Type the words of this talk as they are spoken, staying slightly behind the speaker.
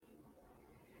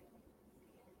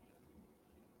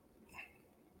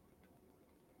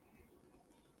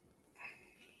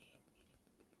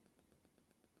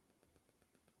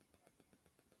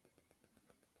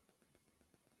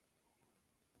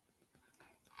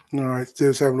All right,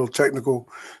 just having a little technical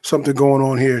something going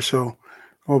on here. So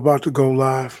I'm about to go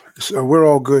live. So we're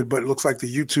all good, but it looks like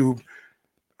the YouTube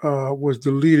was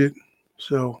deleted.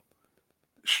 So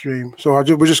stream. So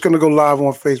we're just going to go live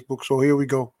on Facebook. So here we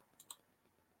go.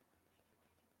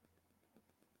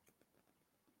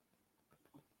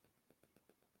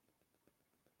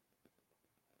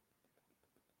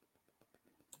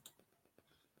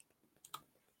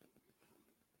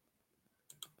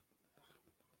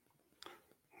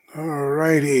 All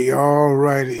righty, all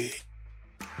righty.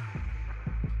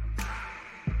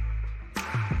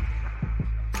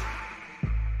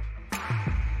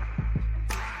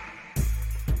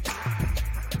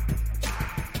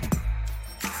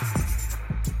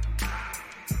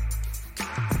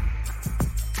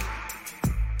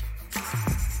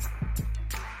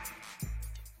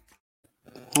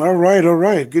 All right, all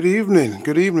right. Good evening.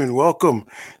 Good evening. Welcome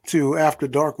to After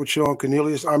Dark with Sean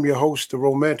Cornelius. I'm your host, the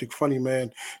romantic funny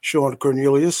man, Sean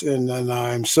Cornelius, and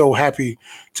I'm so happy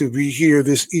to be here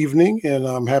this evening, and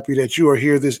I'm happy that you are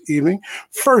here this evening.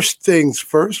 First things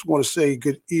first, I want to say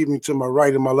good evening to my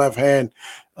right and my left hand,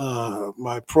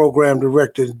 my program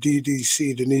director,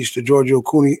 DDC, Denise DeGiorgio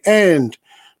Cooney, and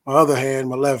my other hand,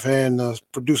 my left hand,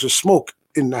 producer Smoke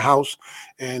in the house,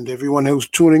 and everyone who's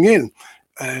tuning in.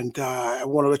 And I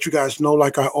want to let you guys know,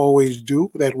 like I always do,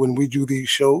 that when we do these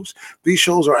shows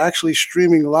are actually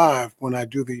streaming live when I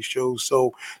do these shows.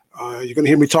 So you're going to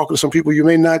hear me talking to some people you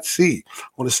may not see. I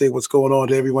want to say what's going on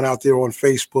to everyone out there on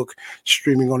Facebook,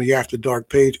 streaming on the After Dark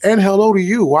page. And hello to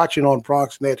you watching on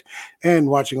ProxNet and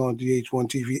watching on DH1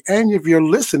 TV. And if you're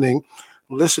listening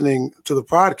to the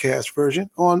podcast version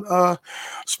on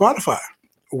Spotify.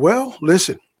 Well,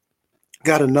 listen,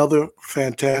 got another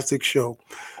fantastic show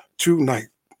tonight.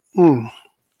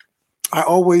 I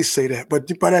always say that, but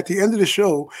at the end of the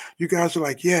show, you guys are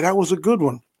like, "Yeah, that was a good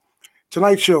one."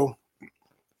 Tonight's show,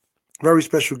 very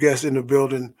special guest in the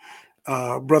building,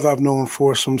 brother I've known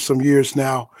for some years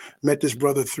now. Met this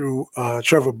brother through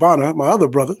Trevor Bonner, my other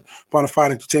brother,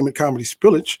 Bonafide Entertainment Comedy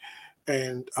Spillage,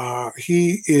 and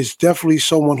he is definitely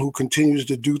someone who continues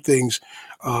to do things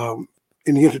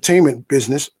in the entertainment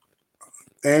business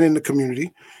and in the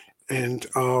community. And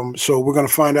so we're going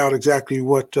to find out exactly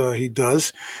what he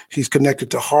does. He's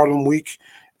connected to Harlem Week.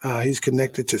 He's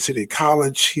connected to City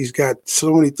College. He's got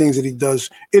so many things that he does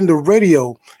in the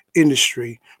radio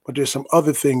industry. But there's some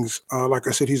other things. Like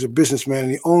I said, he's a businessman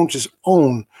and he owns his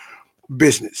own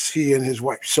business, he and his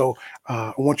wife. So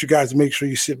I want you guys to make sure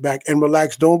you sit back and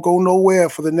relax. Don't go nowhere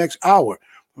for the next hour.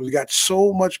 We got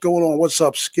so much going on. What's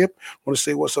up, Skip? I want to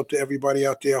say what's up to everybody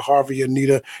out there, Harvey,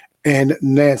 Anita, and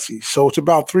Nancy. So it's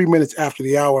about 3 minutes after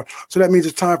the hour. So that means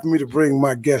it's time for me to bring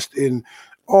my guest in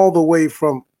all the way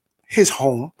from his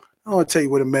home. I want to tell you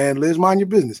where the man lives. Mind your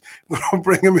business. We're going to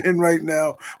bring him in right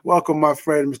now. Welcome, my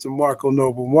friend, Mr. Marco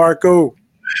Noble. Marco.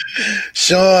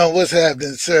 Sean, what's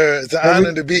happening, sir? It's an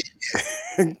honor to be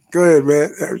here. Go ahead,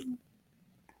 man.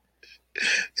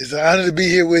 It's an honor to be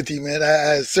here with you, man.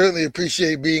 I certainly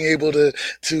appreciate being able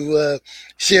to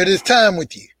share this time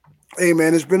with you. Hey,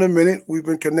 man, it's been a minute. We've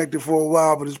been connected for a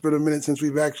while, but it's been a minute since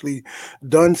we've actually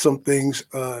done some things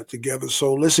together.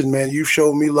 So listen, man, you've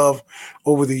shown me love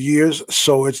over the years.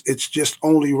 So it's just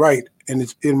only right. And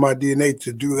it's in my DNA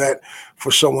to do that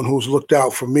for someone who's looked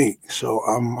out for me. So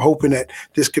I'm hoping that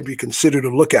this could be considered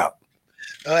a lookout.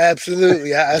 Oh,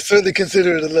 absolutely. I certainly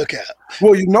consider it a lookout.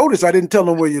 Well, you notice I didn't tell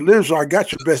them where you live, so I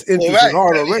got your best interest at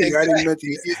heart already. Exactly. I didn't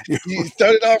mention it. You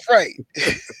started off right.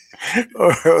 All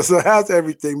right. So how's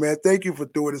everything, man? Thank you for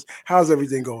doing this. How's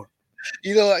everything going?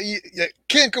 You know, you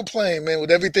can't complain, man,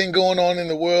 with everything going on in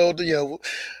the world. You know,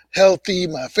 healthy.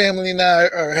 My family and I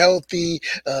are healthy.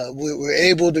 We're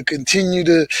able to continue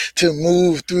to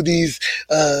move through these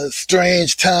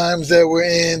strange times that we're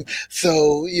in.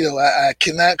 So, you know, I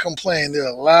cannot complain. There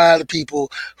are a lot of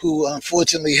people who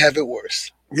unfortunately have it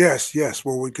worse. Yes.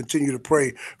 Well, we continue to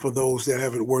pray for those that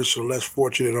have it worse or less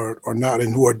fortunate or not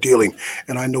and who are dealing.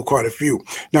 And I know quite a few.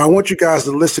 Now, I want you guys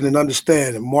to listen and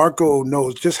understand that Marco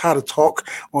knows just how to talk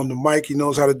on the mic. He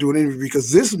knows how to do an interview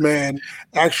because this man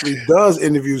actually does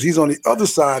interviews. He's on the other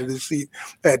side of the seat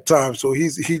at times. So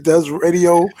he does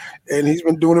radio and he's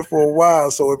been doing it for a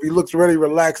while. So if he looks really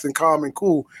relaxed and calm and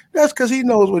cool, that's because he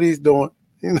knows what he's doing.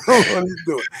 You know what he's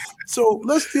doing. So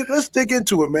let's dig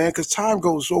into it, man, because time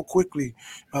goes so quickly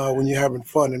when you're having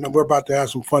fun, and we're about to have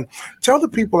some fun. Tell the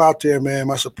people out there, man,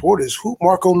 my supporters, who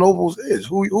Marco Nobles is.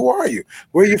 Who are you?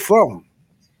 Where are you from?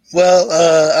 Well,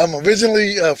 I'm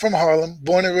originally from Harlem,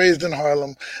 born and raised in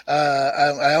Harlem.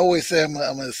 I always say I'm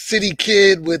a city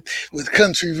kid with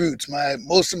country roots.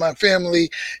 Most of my family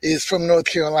is from North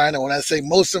Carolina. When I say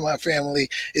most of my family,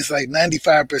 it's like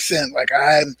 95%. Like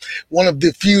I'm one of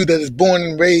the few that is born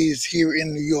and raised here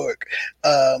in New York.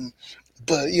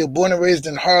 But born and raised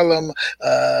in Harlem.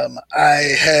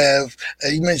 I have,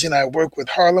 you mentioned I work with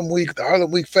Harlem Week, the Harlem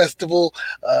Week Festival.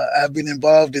 I've been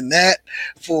involved in that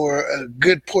for a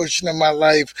good portion of my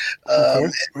life. Okay.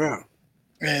 Yeah.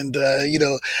 And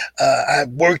I've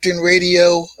worked in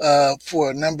radio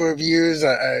for a number of years.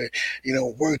 I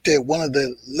worked at one of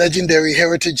the legendary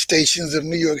heritage stations of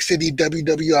New York City,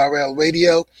 WWRL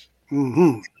Radio,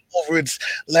 Mm-hmm. over its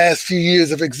last few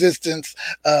years of existence.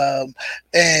 And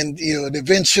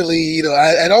eventually,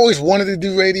 I'd always wanted to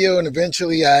do radio, and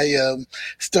eventually I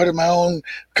started my own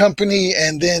company,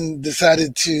 and then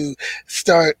decided to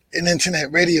start an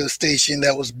internet radio station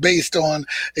that was based on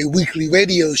a weekly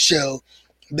radio show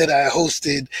that I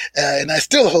hosted, and I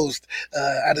still host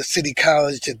out of City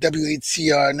College at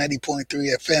WHCR 90.3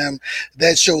 FM.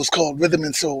 That show is called Rhythm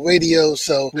and Soul Radio.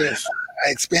 So Yes. I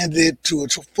expanded it to a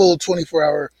full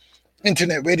 24-hour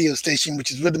internet radio station, which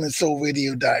is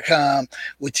rhythmandsoulradio.com,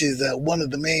 which is one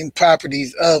of the main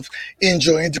properties of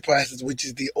Enjoy Enterprises, which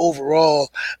is the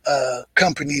overall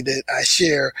company that I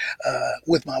share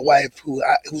with my wife,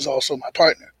 who's also my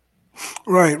partner.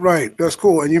 Right, right. That's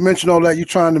cool. And you mentioned all that. You're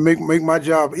trying to make my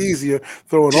job easier,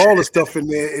 throwing all the stuff in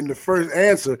there in the first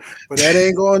answer, but that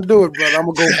ain't going to do it, brother. I'm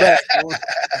going to go back.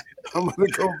 I'm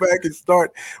going to go back and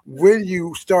start when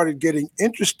you started getting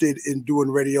interested in doing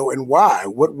radio and why.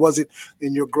 What was it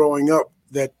in your growing up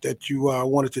that you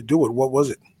wanted to do it? What was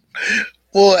it?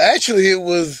 Well, actually, it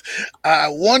was,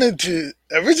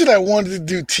 originally I wanted to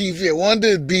do TV. I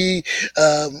wanted to be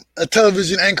a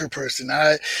television anchor person.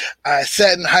 I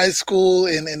sat in high school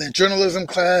in a journalism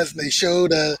class, and they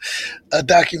showed a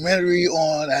documentary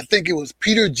on, I think it was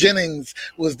Peter Jennings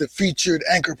was the featured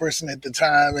anchor person at the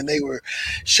time, and they were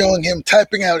showing him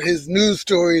typing out his news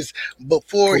stories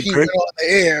before he went on the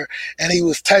air, and he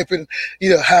was typing,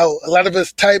 how a lot of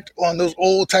us typed on those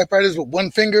old typewriters with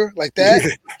one finger like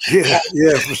that.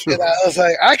 Yeah, for sure. And I was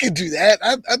like, I could do that.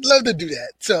 I'd love to do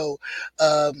that. So,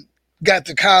 got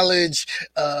to college,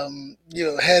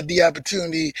 had the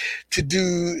opportunity to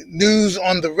do news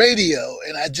on the radio,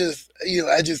 and I just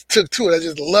took to it. I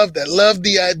just loved that. Loved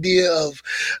the idea of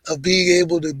being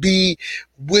able to be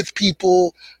with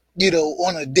people,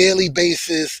 on a daily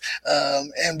basis,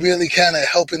 and really kind of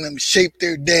helping them shape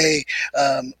their day.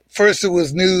 First it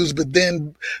was news, but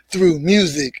then through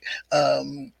music.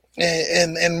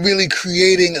 And really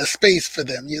creating a space for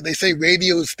them. They say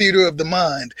radio is theater of the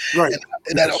mind, right?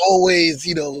 And that always,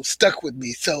 stuck with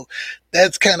me. So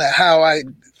that's kind of how I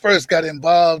first got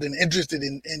involved and interested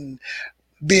in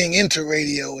being into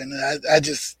radio, and I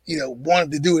just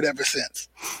wanted to do it ever since.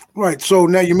 Right. So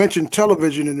now you mentioned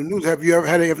television in the news. Have you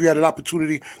had an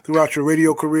opportunity throughout your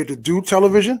radio career to do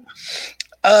television?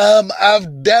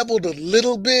 I've dabbled a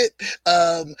little bit.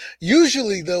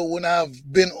 Usually though, when I've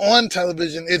been on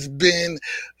television, it's been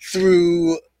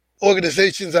through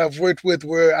organizations I've worked with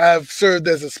where I've served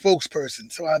as a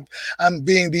spokesperson. So I'm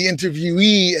being the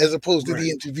interviewee as opposed to the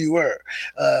interviewer,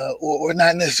 or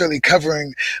not necessarily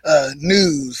covering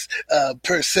news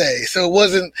per se. So it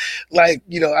wasn't like,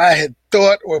 I had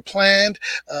thought or planned.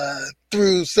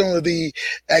 Through some of the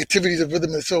activities of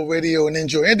Rhythm and Soul Radio and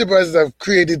Enjoy Enterprises, I've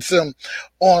created some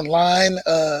online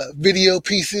video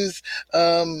pieces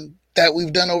that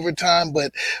we've done over time,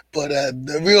 but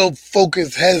the real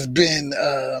focus has been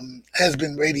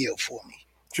radio for me.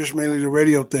 Just mainly the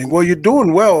radio thing. Well, you're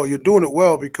doing well. You're doing it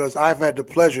well, because I've had the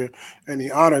pleasure and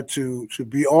the honor to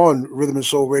be on Rhythm and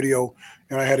Soul Radio,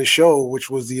 and I had a show which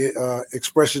was the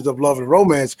Expressions of Love and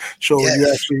Romance show. Yes.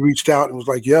 You actually reached out and was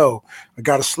like, "Yo, I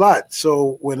got a slot."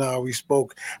 So when we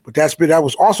spoke, but that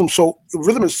was awesome. So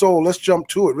Rhythm and Soul, let's jump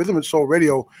to it. Rhythm and Soul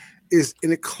Radio is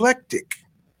an eclectic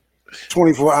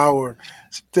 24-hour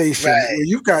station. Right.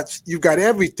 You've got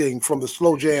everything from the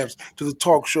slow jams to the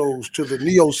talk shows to the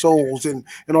neo souls and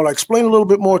all that. Explain a little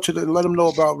bit more and let them know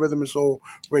about Rhythm and Soul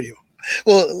Radio.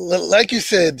 Well, like you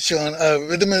said, Sean,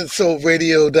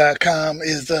 rhythmandsoulradio.com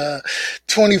is a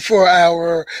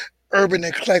 24-hour urban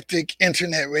eclectic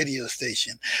internet radio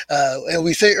station. And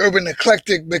we say urban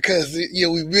eclectic because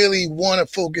we really want to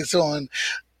focus on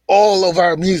all of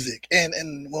our music.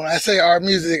 And when I say our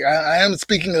music, I am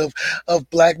speaking of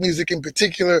Black music in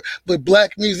particular, but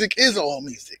Black music is all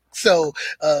music. So,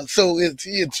 so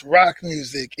it's rock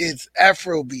music, it's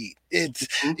Afrobeat, it's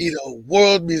Mhm.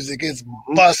 world music, it's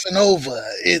Mhm. bossa nova,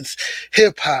 it's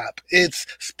hip hop, it's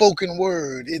spoken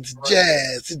word, it's Right.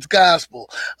 jazz, it's gospel.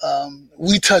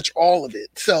 We touch all of it.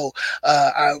 So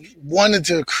I wanted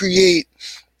to create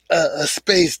a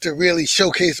space to really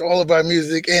showcase all of our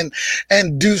music and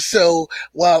do so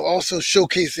while also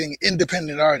showcasing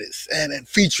independent artists and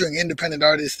featuring independent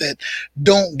artists that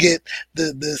don't get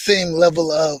the same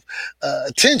level of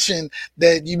attention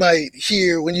that you might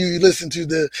hear when you listen to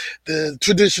the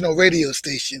traditional radio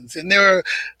stations. And there are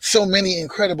so many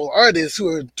incredible artists who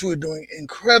are doing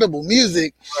incredible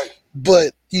music, Right.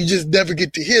 but you just never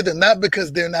get to hear them, not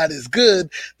because they're not as good,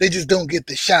 they just don't get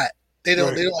the shot. Right. They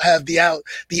don't have the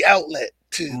outlet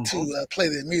Mhm. to play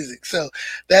their music. So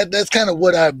that's kind of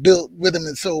what I built Rhythm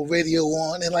and Soul Radio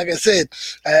on. And like I said,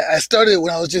 I started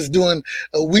when I was just doing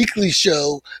a weekly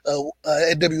show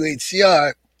at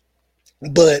WHCR,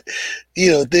 but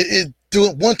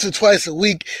doing once or twice a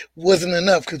week wasn't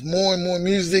enough because more and more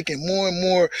music and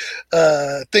more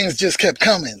things just kept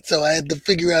coming. So I had to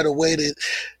figure out a way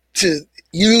to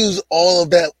use all of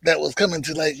that was coming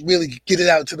to like really get it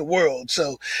out to the world.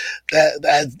 So that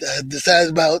I decided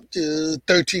about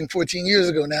 13, 14 years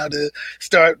ago now to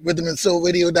start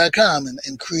rhythmandsoulradio.com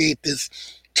and create this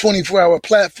 24-hour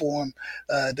platform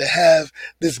to have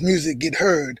this music get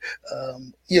heard.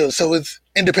 So it's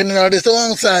independent artists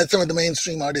alongside some of the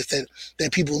mainstream artists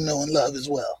that people know and love as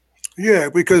well. Yeah,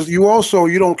 because you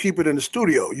don't keep it in the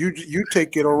studio. You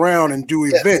take it around and do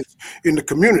Yes. events in the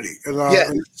community. And Yes.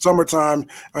 in the summertime,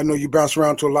 I know you bounce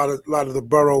around to a lot of the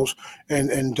boroughs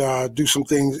and do some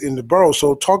things in the boroughs.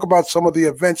 So talk about some of the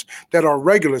events that are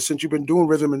regular since you've been doing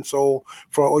rhythm and soul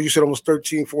for you said almost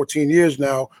 13, 14 years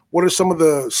now. What are some of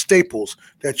the staples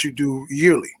that you do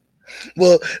yearly?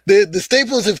 Well, the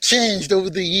staples have changed over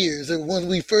the years. And when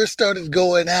we first started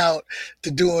going out to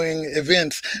doing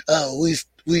events,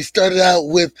 we started out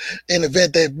with an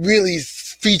event that really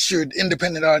featured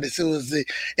independent artists. It was the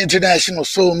International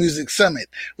Soul Music Summit,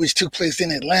 which took place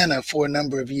in Atlanta for a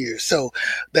number of years. So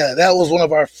that was one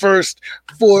of our first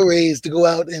forays to go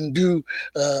out and do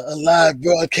a live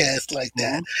broadcast like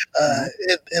that. Hmm.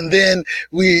 Hmm. And then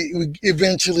we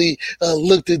eventually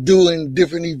looked at doing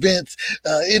different events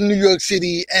in New York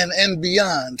City and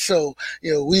beyond. So,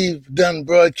 we've done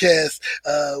broadcasts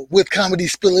with Comedy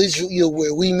Spillage,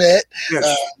 where we met. Uh,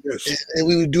 Yes, yes. and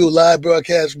we would do a live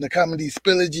broadcast from the Comedy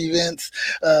Spillage events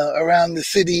around the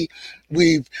city.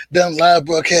 We've done live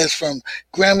broadcasts from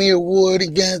Grammy Award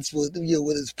events with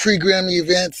its pre-Grammy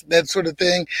events, that sort of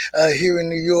thing, here in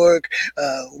New York.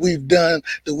 We've done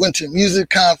the Winter Music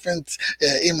Conference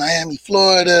in Miami,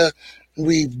 Florida.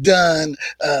 We've done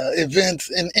events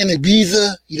in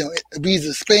Ibiza,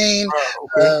 Ibiza, Spain.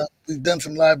 Okay. We've done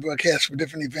some live broadcasts for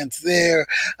different events there.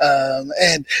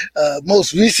 And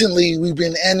most recently, we've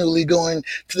been annually going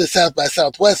to the South by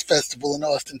Southwest Festival in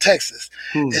Austin, Texas,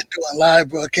 Hmm. and doing live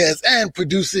broadcasts and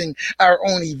producing our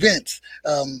own events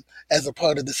as a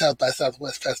part of the South by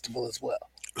Southwest Festival as well.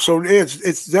 So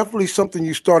it's definitely something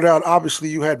you start out. Obviously,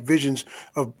 you had visions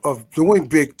of doing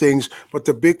big things, but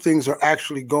the big things are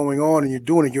actually going on, and you're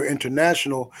doing it. You're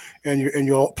international, and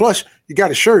you're plus you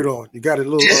got a shirt on. You got a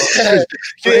little. So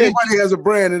Yeah. anybody has a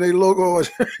brand and a logo on,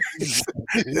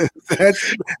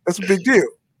 that's that's a big deal.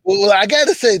 Well, I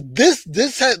gotta say this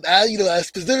had I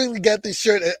specifically got this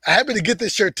shirt. I happened to get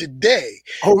this shirt today.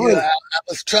 Oh, I really?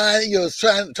 was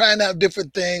trying out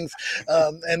different things,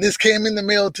 and this came in the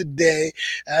mail today.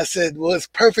 And I said, well, it's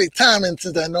perfect timing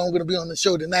since I know I'm going to be on the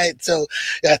show tonight. So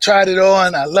I tried it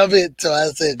on. I love it. So I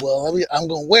said, well, I'm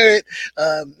going to wear it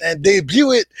and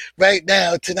debut it right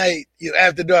now tonight.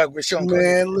 After dark with Sean Carter.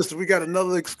 Man, listen, we got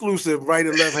another exclusive right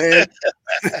and left hand.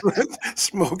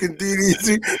 Smoking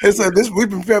DDT. And so we've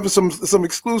been having some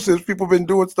exclusives. People been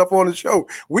doing stuff on the show.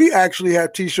 We actually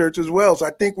have T-shirts as well. So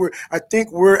I think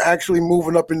we're actually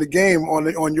moving up in the game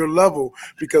on your level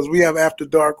because we have After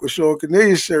Dark with Sean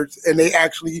Cornelius shirts, and they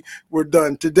actually were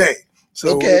done today.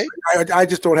 So okay. I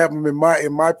just don't have them in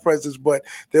my presence, but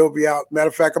they'll be out. Matter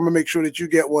of fact, I'm gonna make sure that you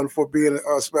get one for being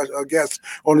a special guest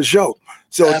on the show.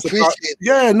 So I it's appreciate about it.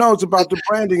 yeah, no, it's about the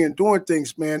branding and doing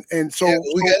things, man. And so, Yeah,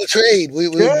 we got to trade. We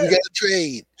got to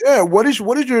trade. yeah, what is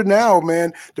your now,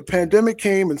 man? The pandemic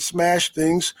came and smashed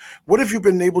things. What have you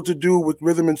been able to do with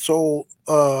rhythm and soul?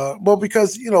 Well,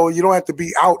 because you don't have to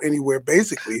be out anywhere,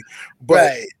 basically. But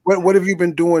Right. what have you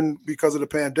been doing because of the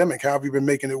pandemic? How have you been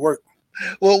making it work?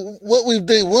 Well, what we've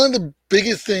done, one of the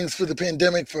biggest things for the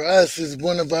pandemic for us is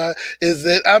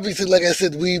that obviously, like I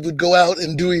said, we would go out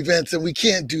and do events, and we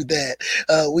can't do that.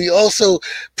 We also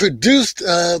produced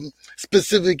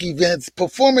specific events,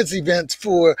 performance events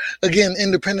for, again,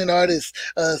 independent artists.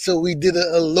 So we did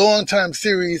a long time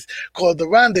series called The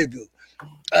Rendezvous.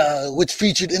 Which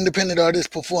featured independent artists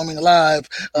performing live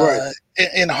Right.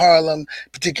 in Harlem.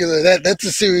 Particular that's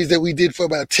a series that we did for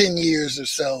about 10 years or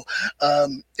so,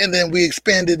 and then we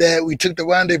expanded that. We took the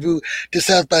Rendezvous to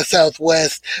South by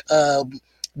Southwest.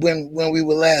 When we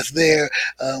were last there,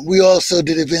 we also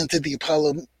did events at the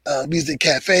Apollo Music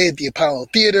Cafe, at the Apollo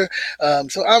Theater.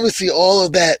 So obviously, all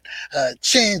of that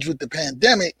changed with the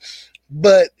pandemic,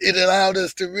 but it allowed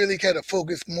us to really kind of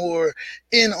focus more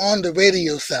in on the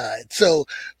radio side. So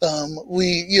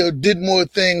we, did more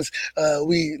things.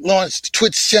 We launched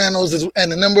Twitch channels,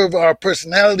 and a number of our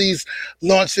personalities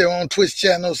launched their own Twitch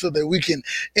channels so that we can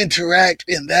interact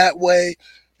in that way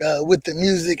with the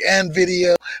music and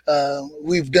video.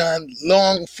 We've done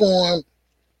long form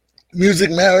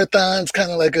music marathons,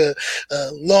 kind of like a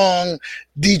long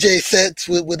DJ sets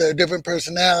with our different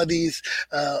personalities.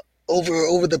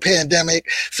 Over the pandemic.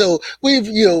 So we've,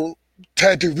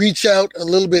 tried to reach out a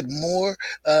little bit more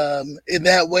in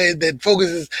that way that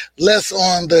focuses less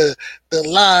on the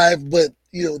live, but,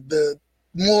 the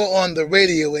more on the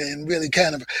radio, and really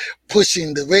kind of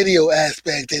pushing the radio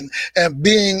aspect and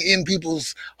being in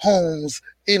people's homes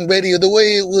in radio the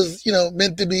way it was,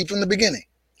 meant to be from the beginning.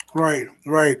 Right,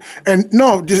 right. And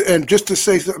no, just to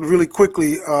say something really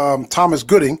quickly, Thomas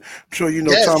Gooding, I'm sure you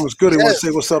know Yes, Thomas Gooding. I want yes. to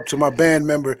say what's up to my band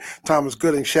member, Thomas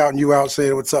Gooding, shouting you out,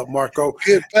 saying what's up, Marco.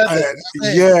 Good brother.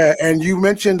 Yeah, and you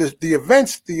mentioned the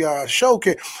events, the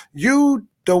showcase.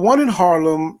 The one in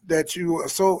Harlem that you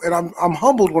and I'm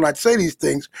humbled when I say these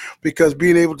things, because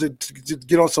being able to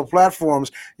get on some platforms,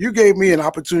 you gave me an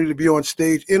opportunity to be on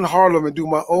stage in Harlem and do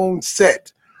my own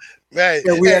set. Right.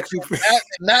 And we actually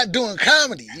not doing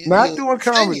comedy. not doing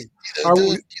comedy.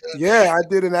 I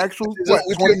did an actual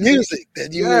with your music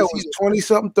that you. Yeah, it was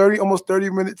 20-something, 30, almost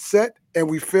 30-minute set, and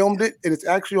we filmed it, and it's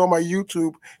actually on my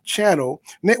YouTube channel.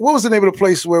 What was the name of the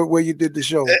place where you did the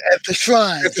show? At the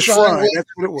Shrine. At the Shrine. That's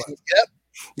what it was. Yep.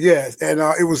 Yes, and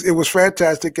it was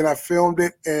fantastic, and I filmed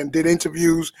it and did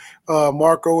interviews,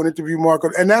 interview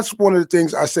Marco, and that's one of the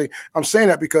things I say. I'm saying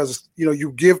that because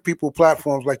you give people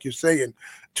platforms, like you're saying,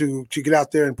 to get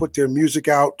out there and put their music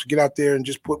out, to get out there and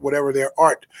just put whatever their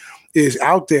art is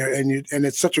out there, and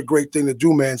it's such a great thing to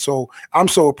do, man. So I'm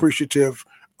so appreciative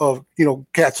of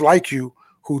cats like you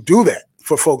who do that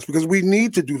for folks, because we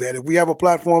need to do that. If we have a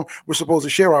platform, we're supposed to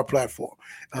share our platform,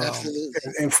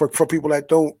 and for people that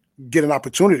don't get an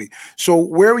opportunity. So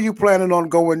where are you planning on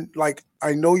going? Like,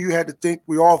 I know you had to think,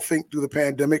 we all think through the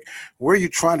pandemic, where are you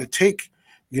trying to take,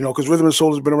 because Rhythm and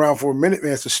Soul has been around for a minute,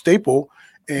 man. It's a staple.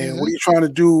 And what are you trying to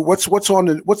do? What's on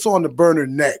the burner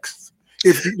next?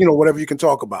 If whatever you can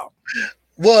talk about.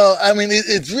 Well, I mean,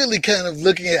 it's really kind of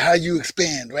looking at how you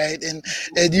expand, right? And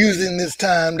using this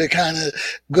time to kind of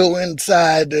go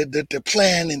inside, to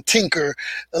plan and tinker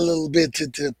a little bit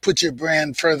to put your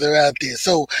brand further out there.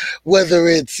 So whether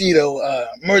it's,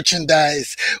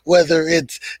 merchandise, whether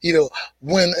it's,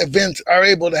 when events are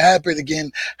able to happen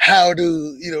again, how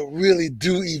to, really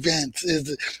do events.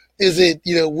 Is it,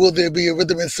 will there be a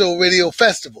Rhythm and Soul Radio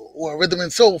Festival or a Rhythm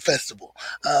and Soul Festival?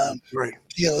 Right.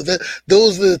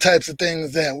 Those are the types of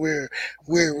things that we're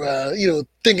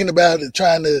thinking about and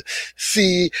trying to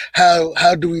see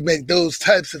how do we make those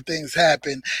types of things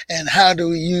happen, and how do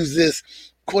we use this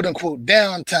quote unquote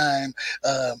downtime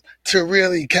to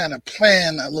really kind of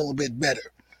plan a little bit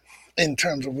better in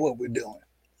terms of what we're doing.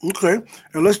 Okay,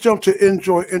 and let's jump to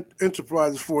Enjoy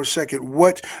Enterprises for a second.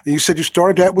 You said you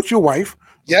started that with your wife,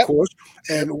 Yep. Of course.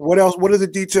 And what else? What are the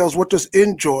details? What does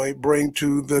Enjoy bring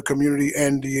to the community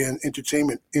and the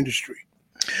entertainment industry?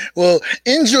 Well,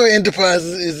 Enjoy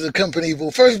Enterprises is a company. Well,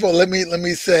 first of all, let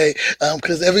me say,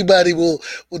 because everybody will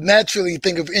naturally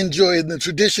think of Enjoy in the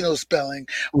traditional spelling,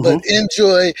 but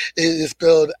Enjoy is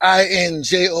spelled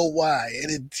INJOY,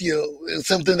 and it's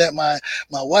something that my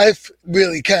wife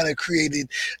really kind of created.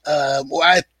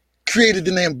 I created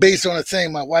the name based on a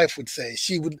saying my wife would say.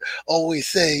 She would always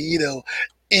say,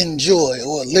 enjoy,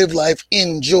 or live life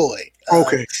in joy.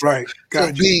 Okay, right.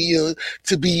 Gotcha.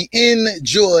 To be in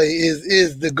joy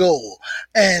is the goal,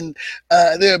 and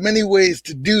there are many ways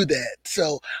to do that.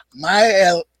 So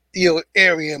my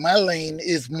area, my lane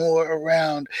is more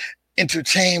around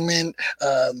entertainment,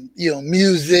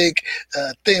 music,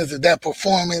 things of that,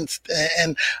 performance,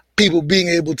 and people being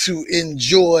able to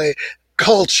enjoy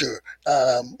culture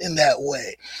in that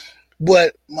way.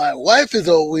 what my wife has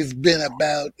always been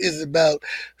about is about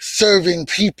serving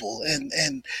people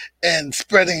and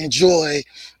spreading joy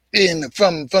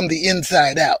from the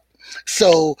inside out.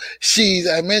 So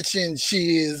I mentioned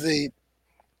she is a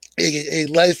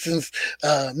licensed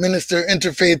minister,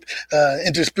 interfaith,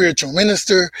 interspiritual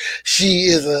minister. She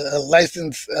is a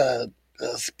licensed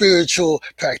spiritual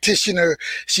practitioner.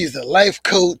 She's a life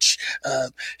coach.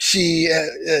 She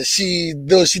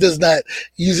though she does not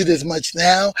use it as much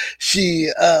now,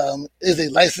 she is a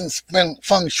licensed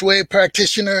feng shui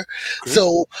practitioner. Okay.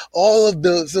 So all of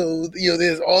those,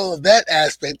 there's all of that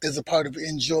aspect as a part of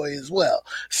Enjoy as well.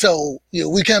 So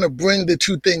we kind of bring the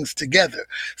two things together.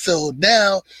 So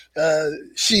now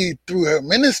she, through her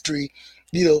ministry,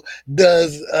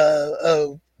 does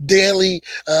a daily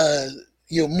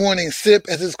morning sip,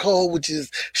 as it's called, which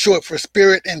is short for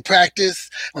Spirit and Practice.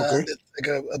 Okay.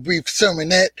 Like a brief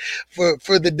sermonette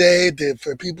for the day,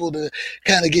 for people to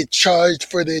kind of get charged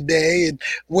for their day, and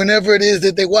whenever it is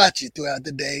that they watch it throughout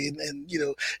the day. And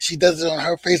she does it on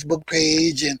her Facebook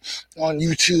page and on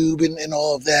YouTube and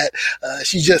all of that.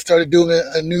 She just started doing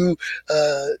a new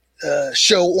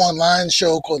online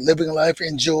show called Living Life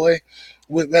Enjoy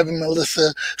with Reverend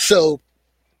Melissa.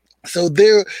 So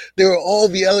there are all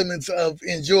the elements of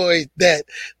Enjoy that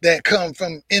come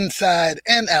from inside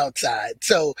and outside.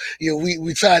 So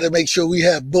we try to make sure we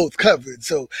have both covered.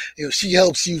 So she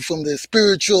helps you from the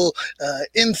spiritual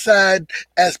inside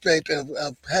aspect of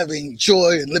having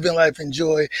joy and living life in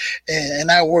joy,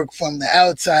 and I work from the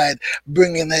outside,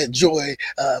 bringing that joy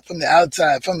from the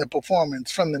outside, from the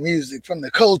performance, from the music, from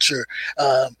the culture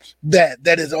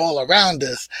that is all around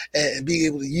us, and be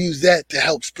able to use that to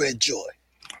help spread joy.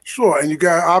 Sure, and you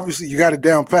got it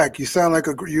down pat. You sound like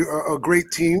a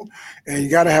great team, and you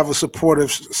got to have a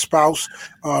supportive spouse,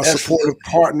 supportive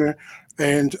partner,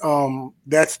 and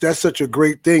that's such a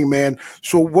great thing, man.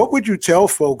 So, what would you tell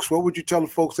folks? What would you tell the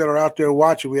folks that are out there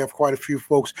watching? We have quite a few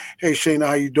folks. Hey, Shayna,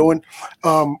 how you doing?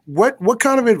 What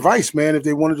kind of advice, man, if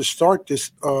they wanted to start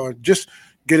this, just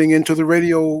getting into the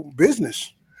radio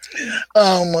business?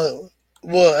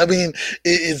 Well, I mean,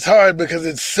 it's hard because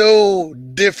it's so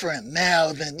different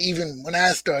now than even when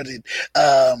I started.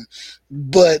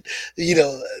 But,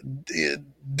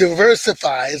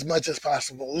 diversify as much as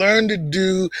possible. Learn to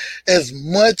do as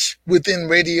much within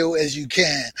radio as you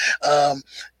can,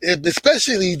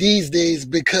 especially these days,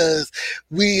 because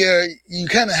you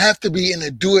kind of have to be in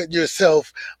a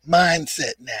do-it-yourself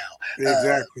mindset now.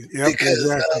 Exactly. Yep,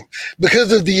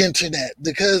 because of the internet,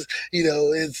 because,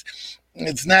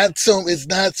 it's not so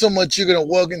much you're going to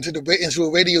walk into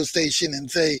a radio station and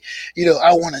say,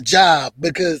 I want a job,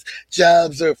 because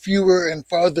jobs are fewer and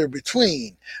farther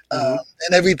between, and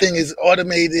everything is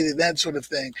automated and that sort of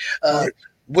thing. Right.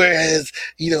 Whereas,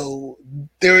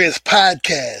 there is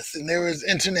podcasts and there is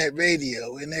internet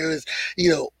radio and there is,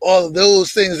 all of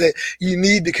those things that you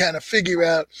need to kind of figure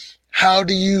out. How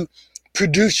do you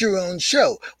produce your own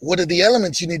show? What are the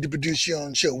elements you need to produce your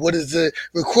own show? What is the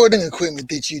recording equipment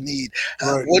that you need?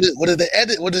 Right. What is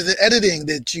the editing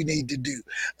that you need to do?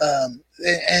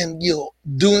 And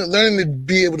learning to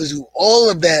be able to do all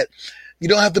of that. You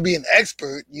don't have to be an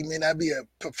expert. You may not be a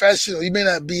professional. You may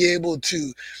not be able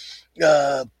to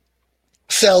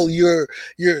sell your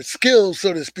skills,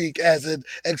 so to speak, as an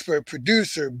expert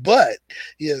producer, but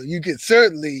you could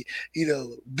certainly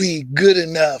be good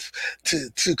enough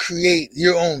to create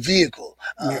your own vehicle.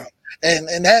 Yeah.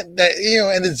 And that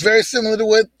and it's very similar to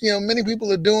what many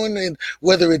people are doing, and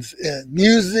whether it's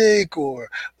music or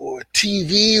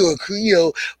TV or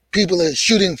people are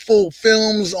shooting full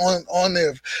films on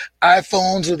their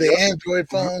iPhones or their Android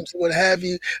phones, what have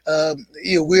you.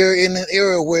 We're in an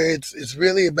era where it's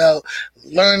really about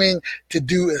learning to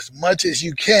do as much as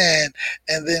you can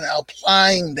and then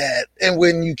applying that. And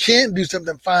when you can't do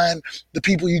something, find the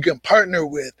people you can partner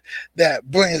with that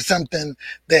bring something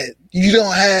that you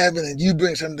don't have, and then you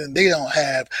bring something they don't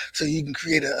have, so you can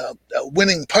create a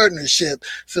winning partnership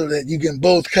so that you can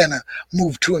both kind of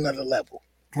move to another level.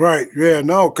 Right. Yeah,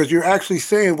 no, because you're actually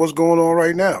saying what's going on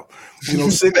right now.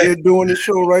 Sitting here doing the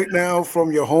show right now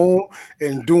from your home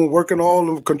and working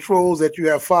all the controls that you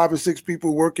have 5 and 6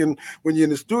 people working when you're in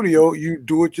the studio. You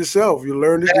do it yourself. You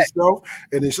learn it yourself.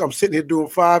 And I'm sitting here doing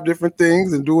 5 different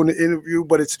things and doing the interview,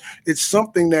 but it's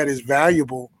something that is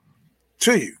valuable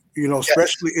to you.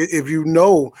 Especially if you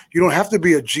don't have to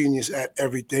be a genius at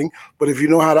everything, but if you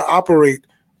know how to operate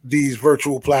these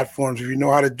virtual platforms, if you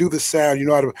know how to do the sound, you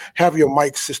know how to have your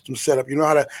mic system set up, you know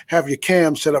how to have your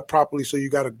cam set up properly so you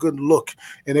got a good look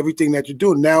and everything that you're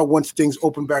doing. Now, once things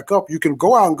open back up, you can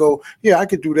go out and go, yeah, I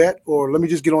could do that, or let me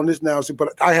just get on this now.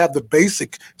 But I have the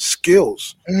basic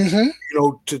skills,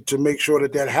 to make sure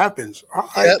that happens.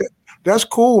 Yep. That's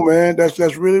cool, man. That's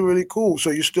really, really cool.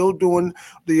 So you're still doing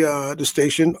the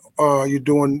station. You're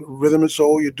doing Rhythm and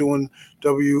Soul. You're doing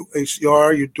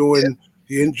WHCR. You're doing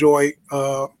the Enjoy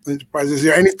Enterprise. Is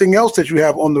there anything else that you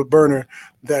have on the burner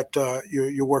that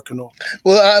you're working on?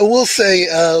 Well, I will say,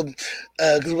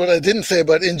 because what I didn't say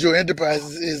about Enjoy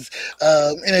Enterprises is,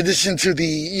 in addition to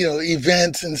the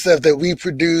events and stuff that we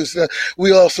produce,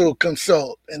 we also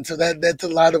consult, and so that's a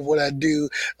lot of what I do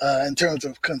in terms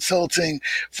of consulting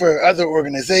for other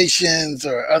organizations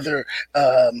or other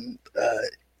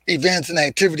events and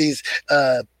activities,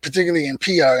 particularly in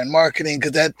PR and marketing,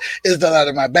 because that is a lot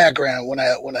of my background. When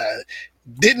I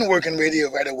didn't work in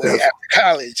radio right away after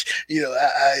college,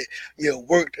 I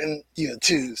worked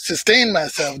to sustain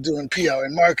myself doing PR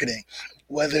and marketing,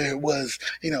 whether it was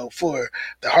for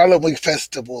the Harlem Week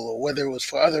Festival or whether it was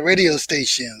for other radio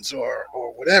stations or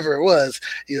whatever it was.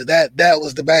 That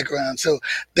was the background. So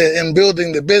in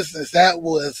building the business, that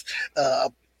was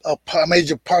a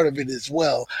major part of it as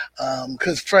well,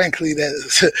 because frankly, that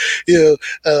is,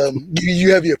 you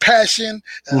have your passion.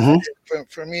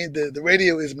 For me, the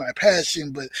radio is my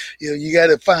passion, but you got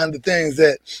to find the things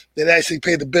that actually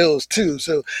pay the bills too.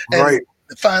 So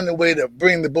find a way to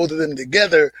bring the both of them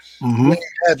together when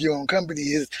you have your own company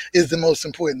is the most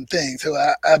important thing. So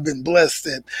I've been blessed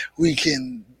that we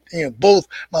can. Both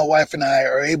my wife and I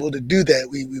are able to do that.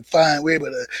 We're able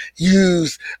to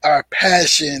use our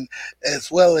passion as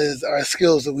well as our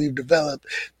skills that we've developed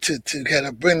to kind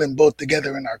of bring them both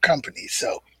together in our company.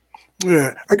 So,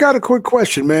 yeah, I got a quick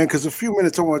question, man, because a few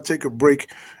minutes I want to take a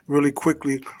break really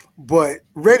quickly. But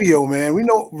radio, man, we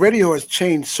know radio has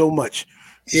changed so much.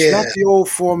 It's not the old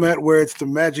format where it's the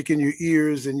magic in your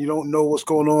ears and you don't know what's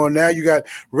going on. Now you got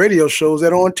radio shows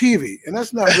that are on TV, and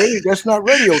that's not radio. That's not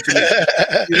radio to me.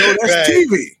 That's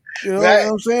TV. You know what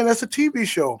I'm saying? That's a TV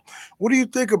show. What do you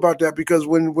think about that? Because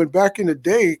when back in the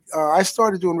day, I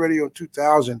started doing radio in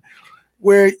 2000,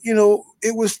 where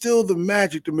it was still the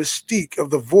magic, the mystique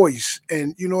of the voice,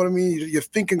 and you know what I mean. You're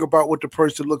thinking about what the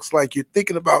person looks like. You're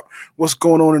thinking about what's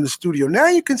going on in the studio. Now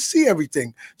you can see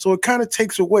everything, so it kind of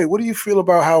takes away. What do you feel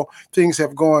about how things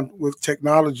have gone with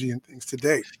technology and things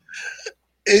today?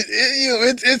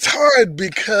 It's hard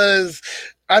because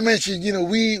I mentioned,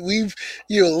 we've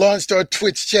launched our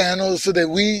Twitch channel so that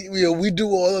we do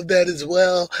all of that as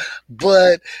well.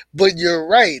 But you're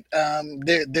right.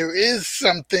 There is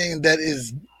something that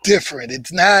is different.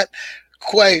 It's not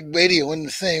quite radio in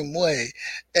the same way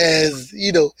as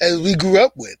we grew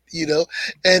up with.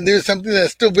 And there's something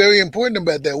that's still very important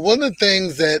about that. One of the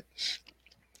things that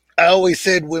I always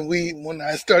said when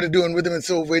I started doing Rhythm and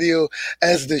Soul Radio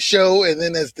as the show and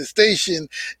then as the station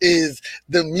is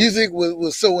the music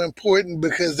was so important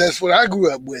because that's what I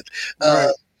grew up with. Right.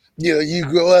 You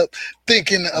grow up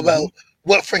thinking about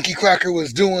what Frankie Crocker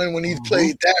was doing when he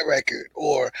played that record,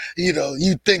 or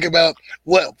you think about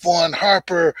what Vaughn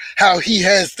Harper, how he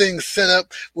has things set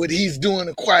up when he's doing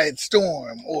A Quiet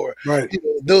Storm, or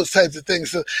those types of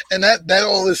things. So, and that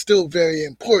all is still very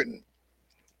important.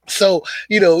 So,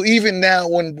 even now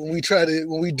when we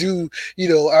do,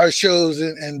 our shows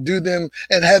and do them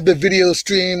and have the video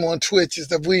stream on Twitch and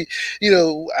stuff,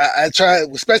 I try,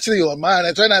 especially on mine,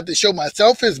 I try not to show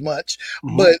myself as much,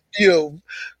 but,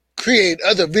 create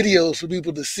other videos for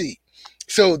people to see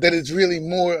so that it's really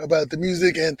more about the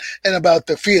music and about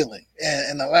the feeling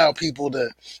and allow people to,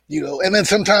 and then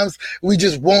sometimes we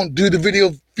just won't do the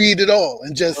video feed at all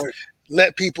and just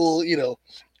let people,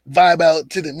 vibe out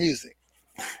to the music.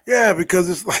 Yeah, because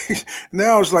it's like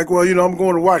now it's like, well, I'm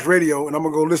going to watch radio and I'm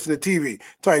going to go listen to TV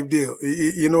type deal.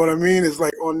 You know what I mean? It's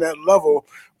like on that level.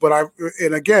 But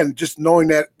and again, just knowing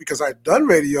that because I've done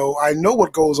radio, I know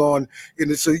what goes on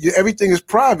in it. So everything is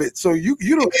private. So you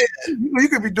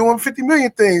could be doing 50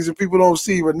 million things and people don't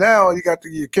see. But now you got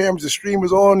your cameras, the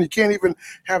streamers on. You can't even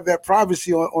have that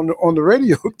privacy on the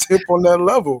radio tip on that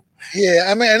level. Yeah,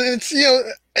 I mean, it's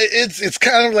it's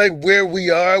kind of like where we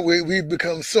are. We've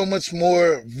become so much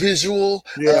more visual.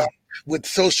 Yeah. With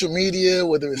social media,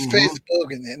 whether it's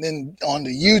Facebook and then on the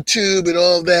YouTube and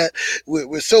all that,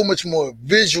 we're so much more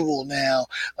visual now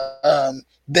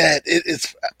that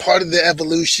it's part of the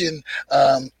evolution.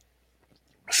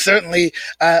 certainly,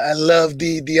 I love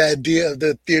the idea of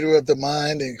the theater of the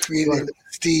mind and creating the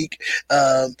mystique,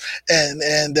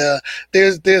 and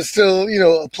there's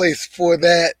still a place for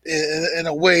that in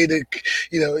a way that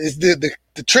is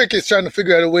the trick is trying to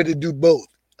figure out a way to do both.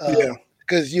 Yeah.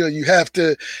 Because you have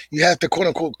to quote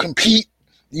unquote compete.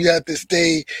 You have to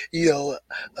stay,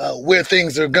 where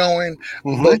things are going,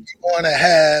 but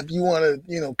you want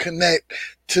to connect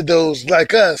to those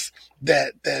like us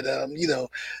that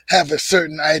have a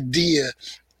certain idea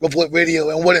of what radio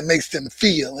and what it makes them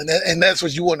feel, and that's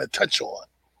what you want to touch on.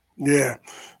 Yeah,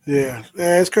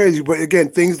 it's crazy, but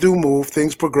again, things do move,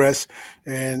 things progress,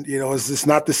 and it's just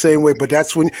not the same way. But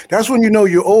that's when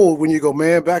you're old, when you go,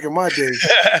 man, back in my day.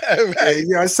 Right.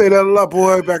 Yeah, I say that a lot,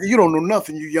 boy. Back, you don't know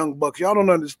nothing, you young bucks. Y'all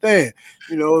don't understand.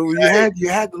 Right. You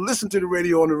had to listen to the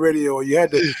radio on the radio, or you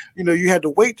had to, you had to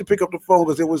wait to pick up the phone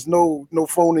because there was no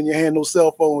phone in your hand, no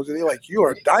cell phones, and they're like,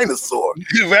 you're a dinosaur.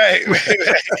 Right.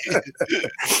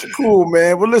 Cool,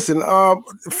 man. Well, listen,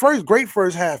 great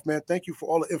first half, man. Thank you for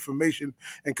all the information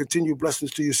and continued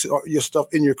blessings to your stuff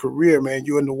in your career, man.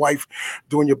 You and the wife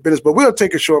doing your business. But we'll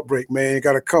take a short break, man. You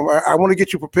got to come. I want to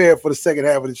get you prepared for the second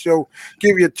half of the show.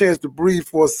 Give you a chance to breathe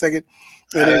for a second.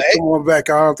 And then come on back.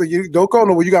 I don't think you don't go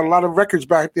nowhere. You got a lot of records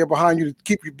back there behind you to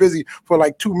keep you busy for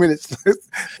like 2 minutes.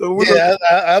 So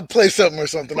I'll play something or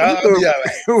something. I'll be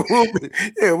all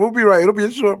right. We'll be right. It'll be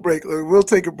a short break. We'll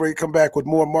take a break. Come back with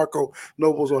more Marco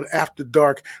Nobles on After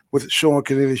Dark with Sean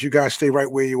Cornelius. You guys stay right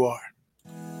where you are.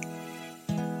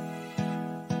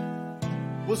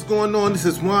 What's going on? This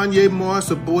is Wanye Morris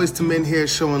of Boys to Men here,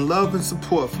 showing love and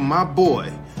support for my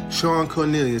boy Sean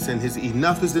Cornelius and his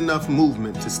Enough is Enough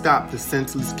movement to stop the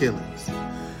senseless killings.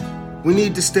 We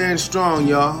need to stand strong,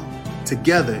 y'all,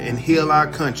 together and heal our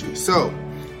country. So,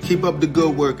 keep up the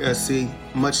good work, SC.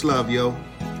 Much love, yo.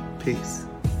 Peace.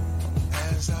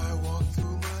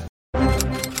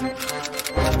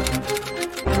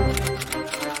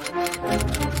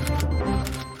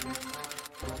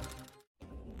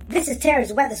 This is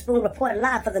Terrence Weatherspoon reporting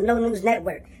live for the No News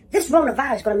Network. This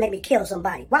coronavirus is going to make me kill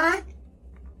somebody. Why?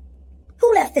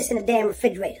 Who left this in the damn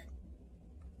refrigerator?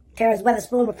 Terrence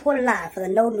Weatherspoon reporting live for the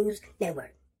No News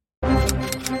Network.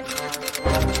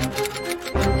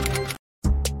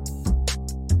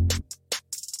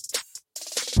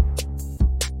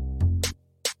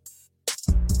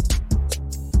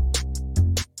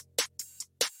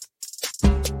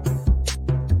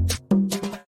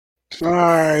 All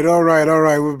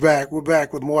right. We're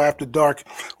back with more After Dark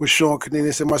with Sean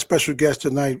Cornelius and my special guest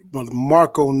tonight,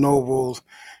 Marco Nobles.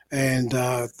 And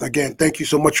again, thank you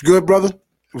so much. Good, brother?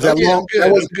 Was that long?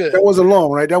 Good. That wasn't long,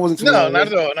 right? That wasn't too long. No,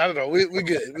 not at all. We're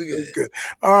good. Good.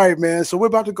 All right, man. So we're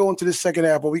about to go into this second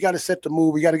half, but we got to set the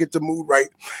mood. We got to get the mood right.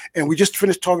 And we just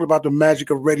finished talking about the magic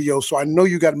of radio. So I know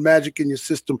you got magic in your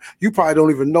system. You probably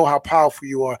don't even know how powerful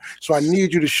you are. So I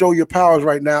need you to show your powers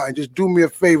right now and just do me a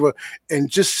favor and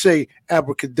just say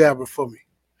abracadabra for me.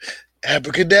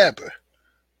 Abracadabra.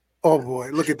 Oh boy,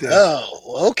 look at that.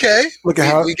 Oh, okay. Look at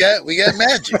how we got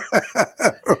magic.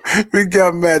 We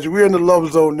got magic. We're in the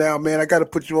love zone now, man. I got to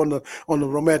put you on the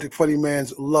romantic funny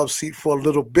man's love seat for a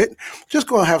little bit. Just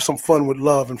gonna have some fun with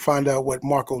love and find out what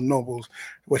Marco Nobles,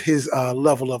 what his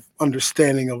level of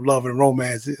understanding of love and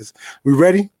romance is. We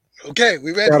ready? Okay,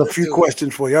 we ready. Got a few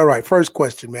questions for you. All right, first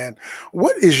question, man.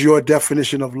 What is your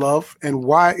definition of love, and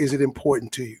why is it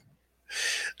important to you?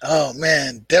 Oh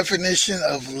man, definition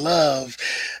of love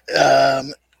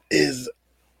is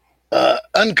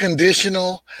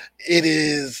unconditional. It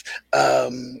is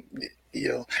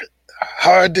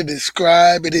hard to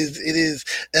describe. It is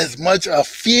as much a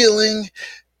feeling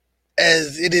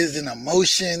as it is an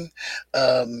emotion,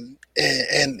 and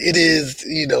it is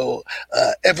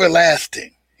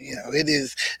everlasting. It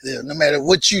is no matter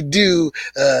what you do,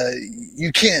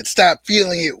 you can't stop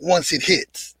feeling it once it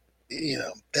hits.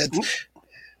 That's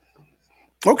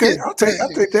okay. I'll take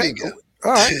that.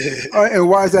 All right. And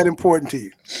why is that important to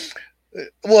you?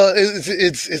 Well,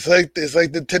 it's like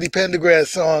the Teddy Pendergrass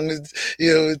song. It's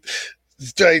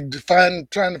trying to find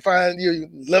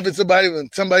loving somebody when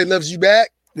somebody loves you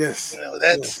back. Yes.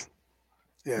 That's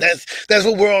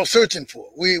what we're all searching for.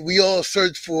 We all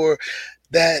search for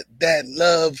that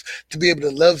love, to be able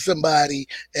to love somebody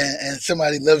and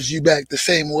somebody loves you back the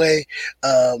same way.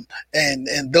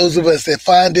 And those of us that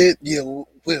find it,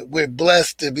 we're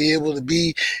blessed to be able to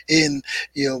be in,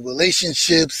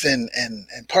 relationships and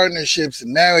partnerships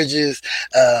and marriages,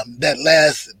 that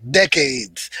last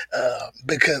decades,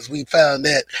 because we found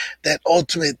that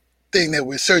ultimate thing that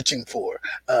we're searching for.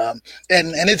 And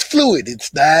it's fluid.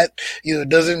 It's not, it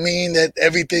doesn't mean that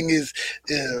everything is,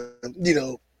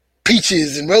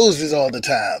 peaches and roses all the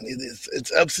time.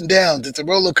 It's ups and downs. It's a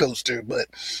roller coaster, but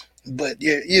but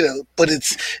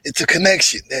it's a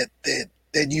connection that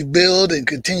you build and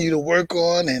continue to work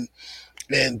on, and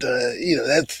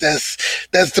that's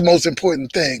the most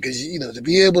important thing, because to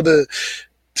be able to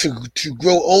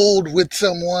grow old with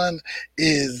someone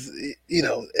is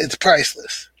it's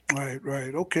priceless.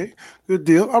 Right. Okay, good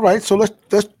deal. All right, so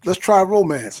let's try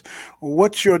romance.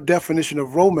 What's your definition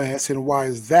of romance, and why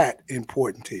is that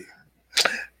important to you?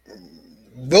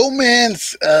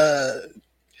 Romance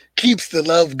keeps the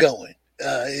love going.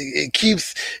 It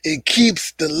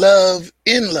keeps the love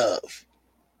in love.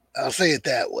 I'll say it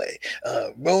that way.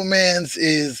 Romance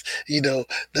is,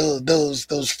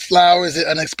 those flowers at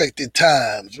unexpected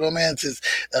times. Romance is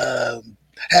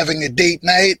having a date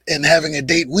night and having a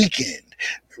date weekend.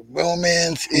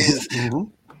 Romance is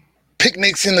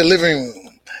picnics in the living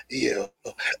room.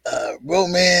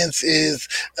 Romance is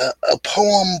a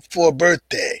poem for a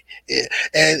birthday,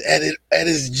 and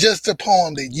it's just a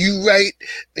poem that you write,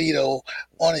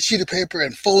 on a sheet of paper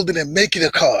and fold it and make it a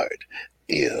card.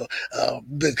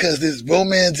 Because this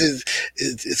romance is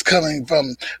coming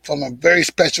from a very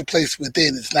special place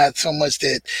within. It's not so much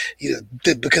that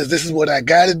because this is what I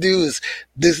got to do, is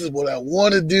this is what I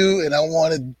want to do, and I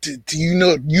wanted you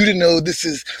to know this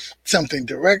is something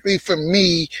directly from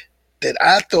me that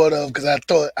I thought of, because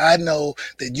I know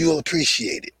that you'll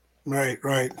appreciate it. Right.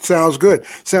 Sounds good.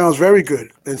 Sounds very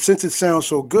good. And since it sounds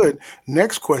so good,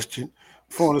 next question.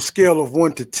 On a scale of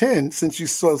 1 to 10, since you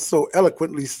so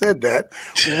eloquently said that,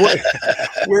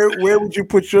 where would you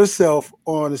put yourself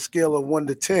on a scale of 1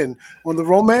 to 10 on the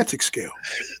romantic scale?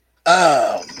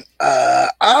 I'll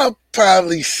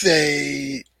probably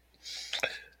say,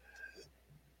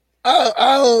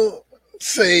 I'll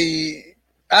say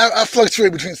I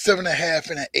fluctuate between 7.5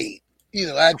 and an 8.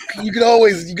 You could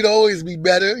always be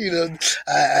better.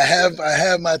 I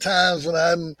have my times when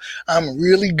I'm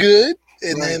really good.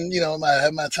 And then, I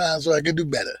have my times where I could do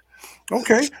better.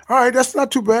 Okay. All right. That's not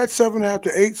too bad. 7.5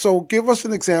 to 8. So give us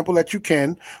an example that you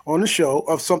can on the show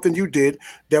of something you did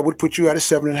that would put you at a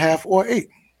 7.5 or 8.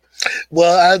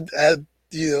 Well, I'll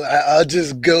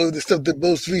just go to something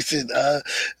most recent.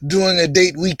 Doing a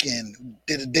date weekend.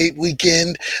 Did a date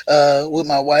weekend with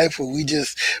my wife, where we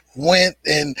just went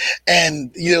and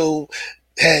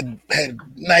had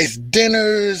nice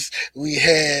dinners. We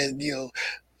had,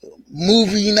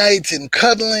 movie nights and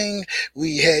cuddling.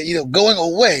 We had, going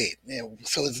away.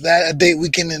 So it's not a date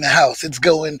weekend in the house. It's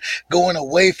going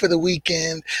away for the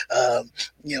weekend.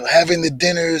 Having the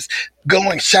dinners,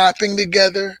 going shopping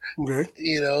together. Okay.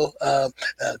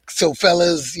 So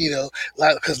fellas,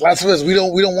 because lots of us we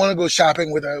don't want to go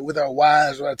shopping with our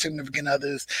wives or our significant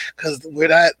others, because we're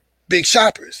not big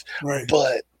shoppers. Right.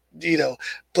 But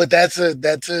that's a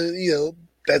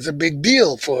big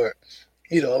deal for.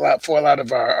 A lot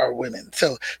of our women.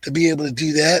 So to be able to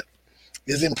do that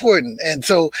is important. And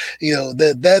so,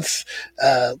 that's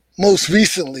most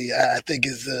recently, I think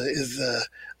is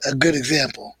a good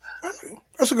example.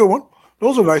 That's a good one.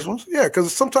 Those are nice ones. Yeah,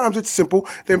 because sometimes it's simple.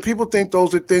 Then people think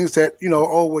those are things that, you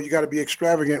got to be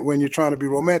extravagant when you're trying to be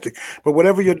romantic. But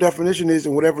whatever your definition is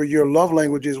and whatever your love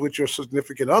language is with your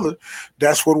significant other,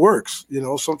 that's what works.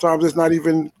 Sometimes it's not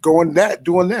even doing that.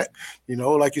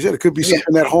 Like you said, it could be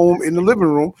something at home in the living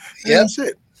room. And that's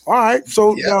it. All right.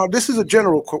 So now this is a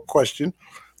general question.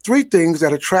 3 things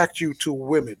that attract you to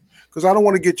women. Because I don't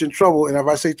want to get you in trouble. And if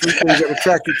I say 3 things that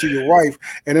attract you to your wife,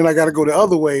 and then I got to go the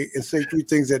other way and say 3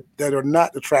 things that are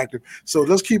not attractive. So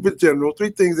let's keep it general. 3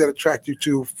 things that attract you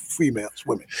to females,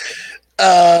 women.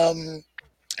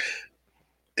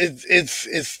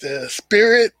 It's the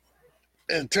spirit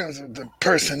in terms of the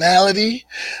personality.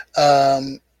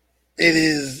 It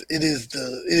is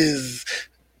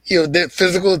that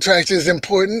physical attraction is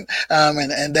important.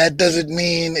 And that doesn't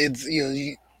mean it's,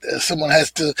 someone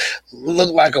has to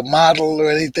look like a model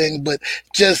or anything, but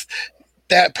just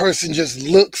that person just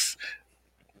looks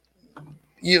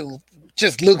good.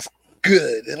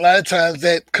 And a lot of times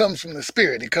that comes from the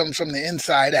spirit. It comes from the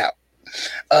inside out.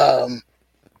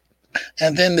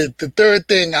 And then the third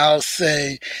thing I'll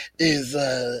say is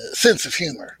sense of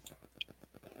humor.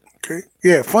 Okay.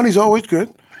 Yeah, funny's always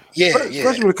good. Yeah,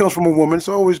 especially when it comes from a woman, it's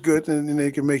always good, and then they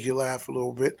can make you laugh a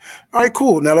little bit. All right,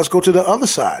 cool. Now let's go to the other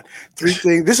side. 3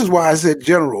 things. This is why I said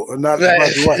general and not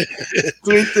right.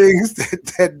 3 things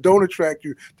that don't attract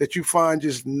you, that you find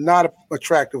just not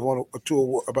attractive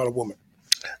about a woman.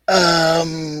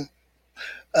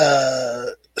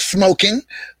 Smoking.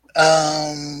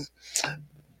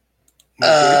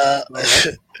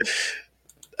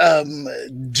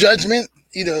 Judgment.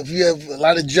 If you have a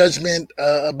lot of judgment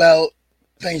about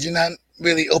things you're not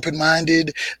really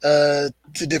open-minded to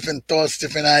different thoughts,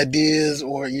 different ideas,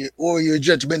 or you're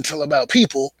judgmental about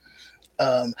people,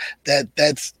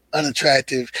 that's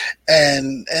unattractive,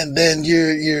 and then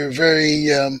you're very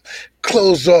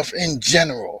closed off in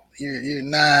general. You're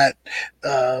not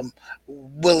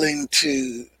willing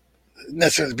to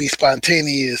necessarily be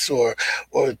spontaneous or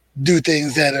do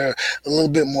things that are a little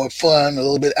bit more fun, a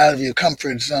little bit out of your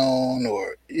comfort zone,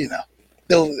 or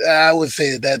I would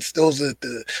say those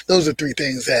are three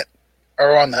things that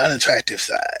are on the unattractive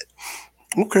side.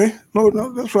 Okay, no,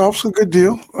 that's a good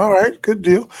deal. All right, good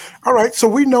deal. All right, so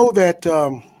we know that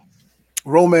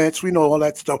romance, we know all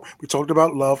that stuff. We talked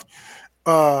about love.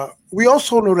 We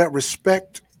also know that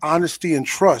respect, honesty, and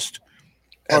trust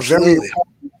are very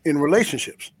important in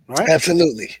relationships, right?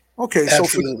 Absolutely. Okay,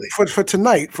 Absolutely. So for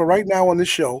tonight, for right now on the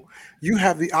show, you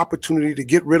have the opportunity to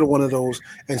get rid of one of those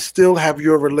and still have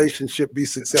your relationship be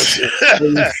successful,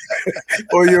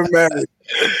 or you're married.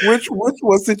 Which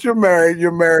was it? You're married.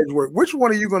 Your marriage work. Which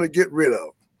one are you going to get rid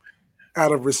of,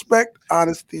 out of respect,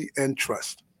 honesty, and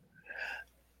trust?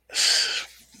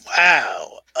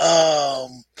 Wow.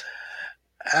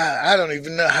 I don't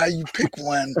even know how you pick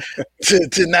one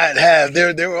to not have.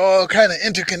 They're all kind of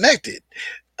interconnected.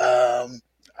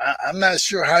 I'm not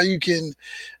sure how you can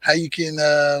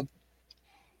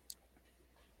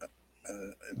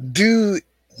do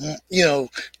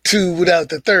two without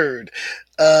the third.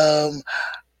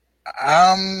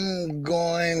 I'm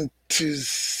going to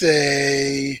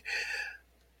say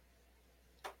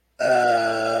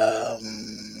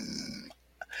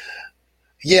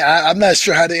I'm not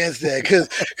sure how to answer that because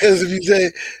if you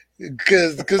say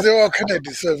because they're all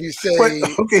connected. So if you say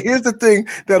okay, here's the thing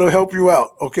that'll help you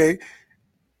out. Okay,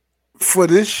 for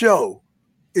this show,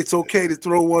 it's okay to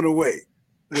throw one away.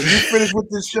 When you finish with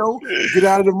this show, get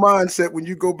out of the mindset when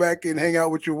you go back and hang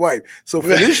out with your wife. So for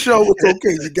this show, it's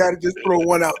okay. You got to just throw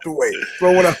one out the way.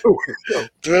 Throw one out the way. So,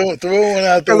 throw one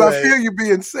out the way. Because I feel you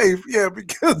being safe. Yeah,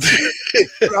 because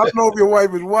I don't know if your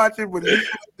wife is watching, but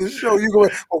this show, you go,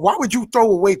 well, why would you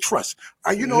throw away trust?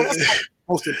 That's not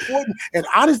most important. And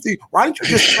honestly, why didn't you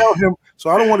just tell him? So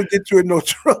I don't want to get you in no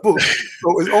trouble.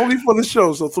 So it's only for the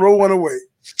show. So throw one away.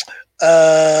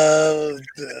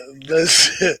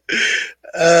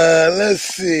 Let's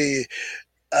see.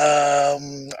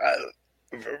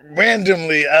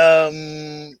 Randomly.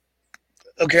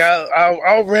 Okay,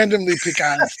 I'll randomly pick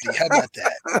honesty. How about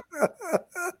that?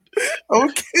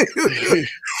 Okay.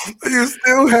 You're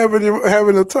still having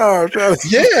a time trying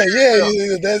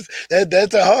to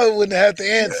that's a hard one to have to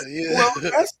answer. Yeah. Well,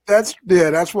 that's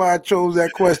why I chose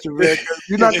that question, man.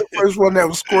 You're not the first one that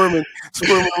was squirming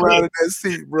around in that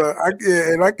seat, bro.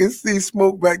 And I can see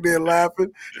Smoke back there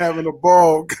laughing, having a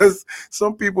ball, because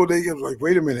some people they get like,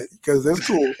 wait a minute, because that's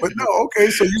cool. But no, okay.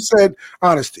 So you said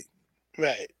honesty,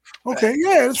 right? Okay, right.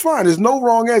 Yeah, it's fine. There's no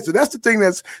wrong answer. That's the thing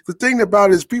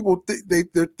about it is people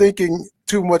they're thinking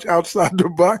too much outside the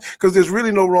box because there's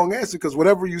really no wrong answer because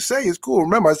whatever you say is cool.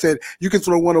 Remember, I said you can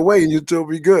throw one away and you'll still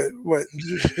be good. But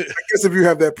I guess if you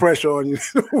have that pressure on you,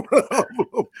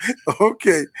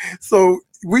 okay. So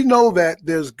we know that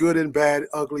there's good and bad,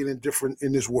 ugly and indifferent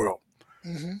in this world.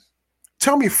 Mm-hmm.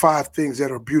 Tell me 5 things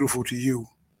that are beautiful to you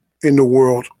in the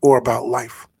world or about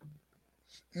life.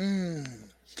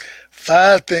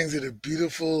 5 things that are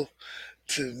beautiful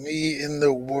to me in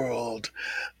the world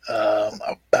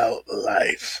about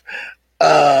life.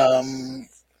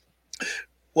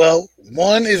 Well,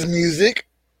 1 is music.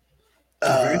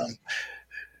 Okay.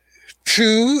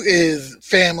 2 is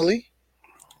family.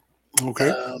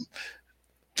 Okay.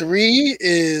 3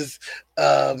 is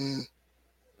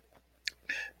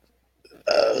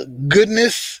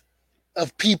goodness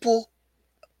of people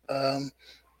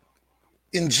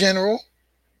in general.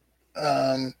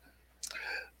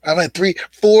 I'm at 3.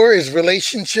 4 is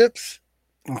relationships.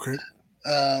 Okay.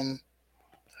 And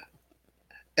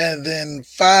then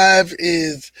 5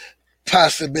 is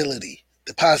possibility.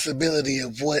 The possibility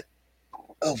of what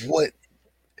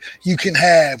you can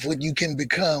have, what you can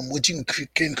become, what you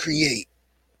can create.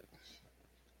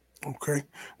 Okay.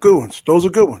 Good ones. Those are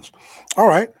good ones. All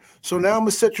right. So now I'm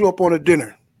going to set you up on a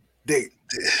dinner date.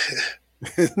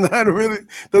 It's not really,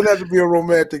 doesn't have to be a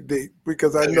romantic date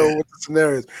because I know what the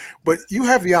scenario is. But you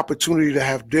have the opportunity to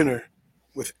have dinner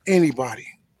with anybody,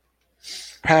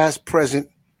 past, present,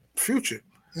 future.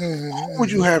 Mm-hmm. Who would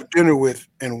you have dinner with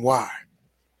and why?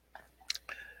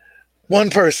 One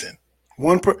person.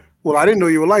 Well, I didn't know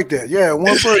you were like that. Yeah,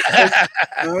 one person. I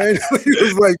didn't know you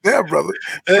was like that, brother.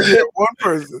 Yeah, one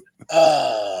person.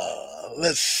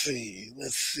 Let's see.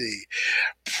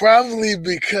 Probably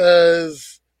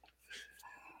because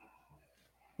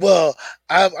Well,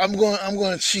 I'm going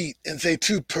to cheat and say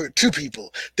two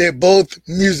people. They're both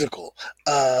musical.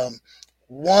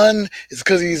 One is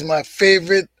because he's my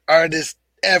favorite artist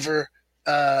ever,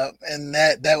 and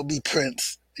that would be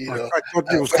Prince. You know, I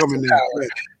thought you was coming in.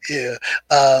 Yeah.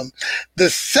 The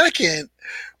second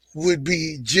would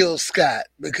be Jill Scott,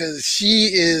 because she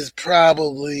is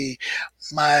probably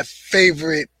my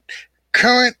favorite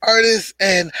current artist,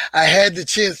 and I had the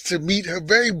chance to meet her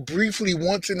very briefly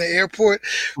once in the airport,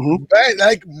 right,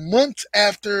 like months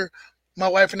after my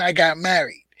wife and I got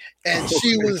married. And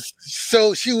she was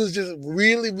just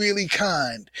really, really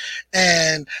kind,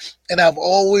 and I've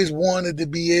always wanted to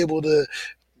be able to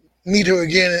meet her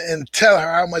again and tell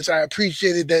her how much I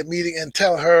appreciated that meeting, and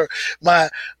tell her my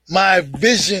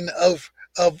vision of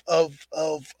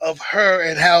her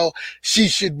and how she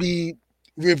should be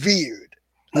revered.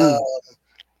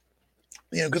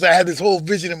 Because I had this whole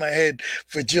vision in my head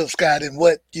for Jill Scott, and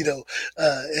what, and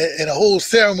a whole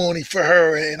ceremony for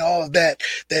her and all of that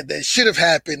should have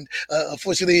happened.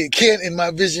 Unfortunately, it can't in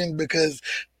my vision, because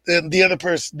the other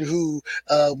person who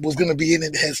was going to be in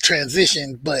it has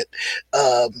transitioned. But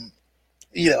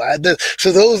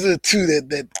so those are the two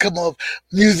that come up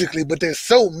musically, but there's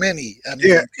so many. I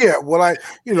mean, yeah. Well, I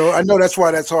know that's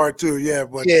why that's hard too. Yeah,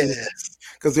 but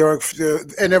because there are,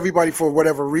 and everybody for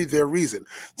whatever their reason.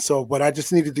 So, but I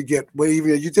just needed to get. Well,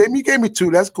 even you gave me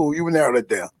two. That's cool. You narrowed it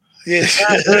down. Yeah.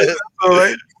 All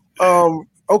right.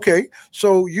 Okay.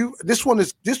 So this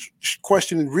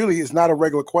question really is not a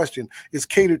regular question. It's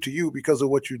catered to you because of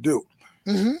what you do.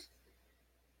 Mm-hmm.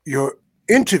 You're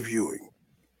interviewing.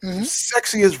 Mm-hmm.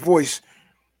 Sexiest voice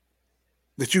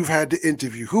that you've had to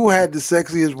interview. Who had the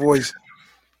sexiest voice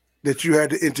that you had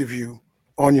to interview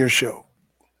on your show?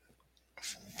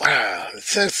 Wow, the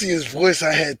sexiest voice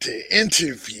I had to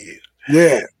interview.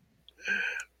 Yeah.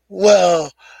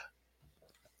 Well,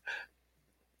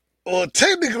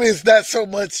 technically it's not so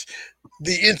much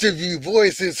the interview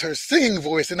voice, it's her singing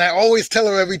voice. And I always tell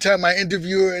her every time I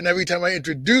interview her and every time I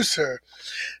introduce her,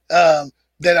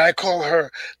 that I call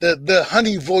her the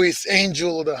honey voice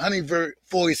angel, or the honey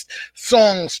voice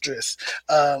songstress.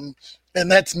 And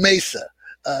that's Mesa.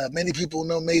 Many people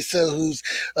know Mesa, who's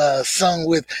sung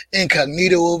with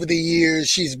Incognito over the years.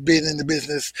 She's been in the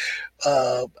business,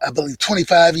 I believe,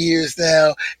 25 years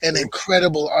now. An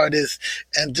incredible artist,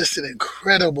 and just an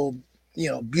incredible,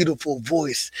 beautiful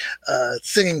voice,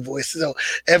 singing voice. So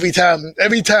every time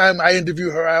I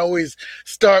interview her, I always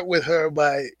start with her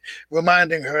by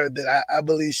reminding her that I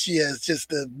believe she has just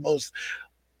the most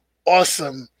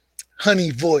awesome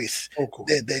honey voice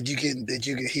that you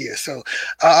can hear. So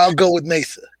I'll go with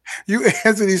Mesa. You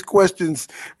answer these questions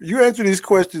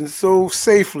so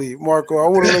safely, Marco. I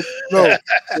want to let you know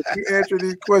that you answer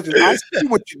these questions. I see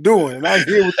what you're doing, and I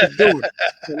hear what you're doing,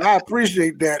 and I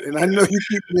appreciate that. And I know you're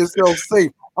keeping yourself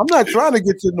safe. I'm not trying to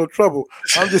get you in no trouble.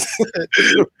 I'm just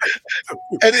and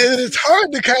it's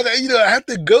hard to kind of, I have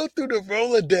to go through the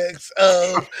Rolodex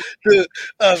of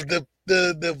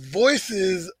the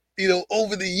voices,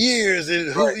 over the years,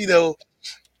 and who,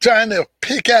 trying to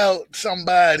pick out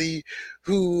somebody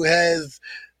who has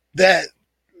that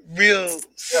real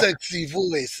sexy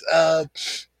voice.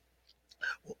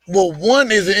 Well,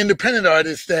 one is an independent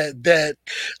artist that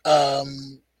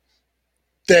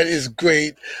is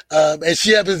great, and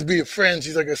she happens to be a friend.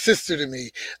 She's like a sister to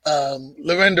me.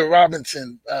 Lorenda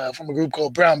Robinson, from a group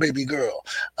called Brown Baby Girl.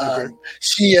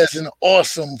 She has an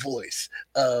awesome voice.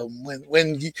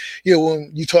 When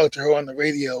you talk to her on the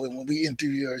radio and when we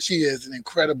interview her, she has an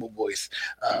incredible voice.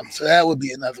 So that would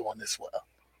be another one as well.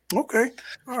 Okay.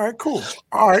 All right, cool.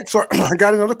 All right. So I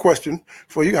got another question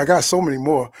for you. I got so many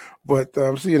more, but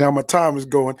I'm seeing how my time is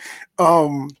going.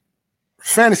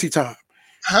 Fantasy time.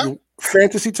 Huh?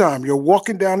 Fantasy time. You're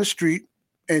walking down the street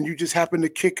and you just happen to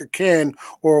kick a can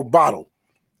or a bottle,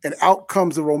 and out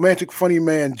comes the romantic funny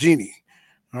man Genie.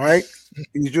 All right.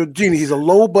 He's your genie. He's a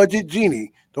low budget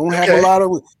genie. Don't have a lot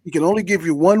of. He can only give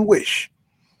you one wish.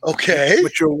 Okay.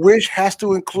 But your wish has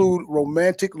to include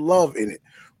romantic love in it.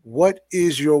 What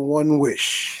is your one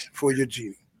wish for your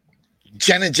genie?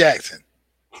 Janet Jackson.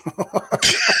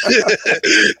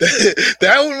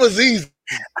 That one was easy.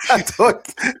 I thought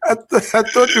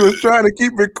you was trying to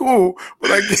keep it cool,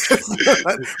 but I guess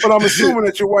not. But I'm assuming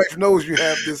that your wife knows you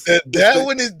have this. That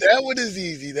one is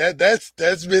easy.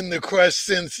 That's been the crush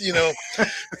since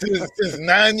since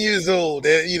 9 years old.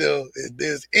 If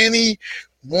there's any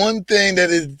one thing that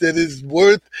is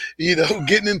worth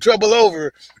getting in trouble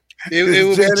over, it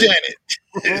would be Janet.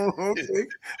 Okay,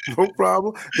 no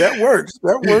problem. That works.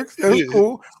 That's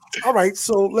cool. All right,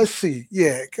 so let's see.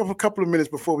 Yeah, a couple of minutes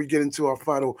before we get into our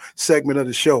final segment of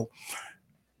the show.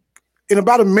 In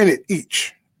about a minute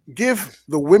each, give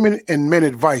the women and men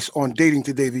advice on dating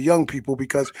today, the young people,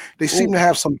 because they seem to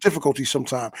have some difficulty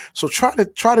sometimes. So try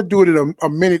to do it in a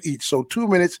minute each. So 2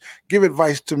 minutes, give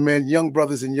advice to men, young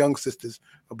brothers and young sisters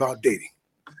about dating.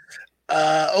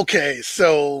 Okay,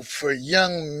 so for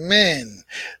young men,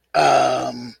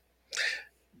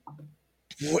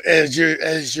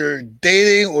 as you're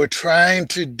dating or trying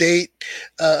to date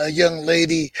a young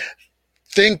lady,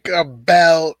 think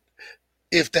about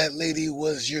if that lady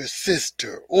was your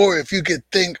sister, or if you could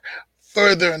think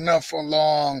further enough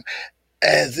along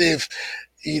as if,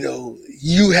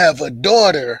 you have a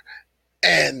daughter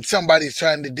and somebody's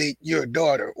trying to date your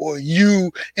daughter, or you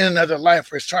in another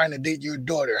life is trying to date your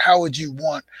daughter. How would you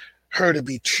want her to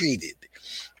be treated?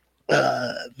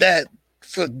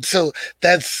 So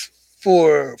that's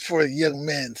for young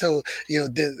men. So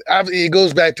it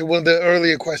goes back to one of the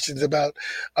earlier questions about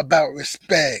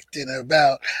respect and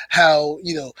about how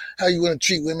you want to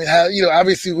treat women. How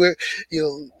obviously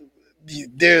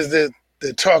there's the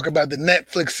talk about the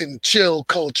Netflix and chill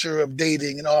culture of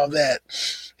dating and all that.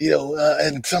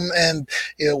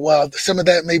 While some of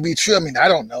that may be true, I mean, I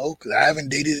don't know, because I haven't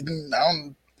dated in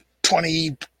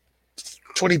 23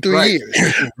 Right. years.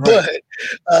 Right.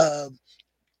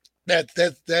 But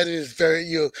that is very,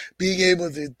 being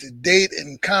able to date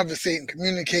and conversate and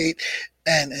communicate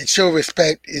and show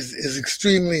respect is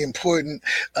extremely important,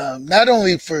 not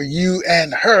only for you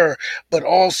and her, but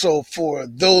also for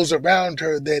those around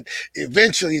her that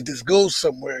eventually, if this goes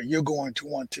somewhere, you're going to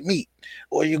want to meet,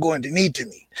 or you're going to need to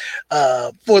meet.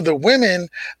 For the women,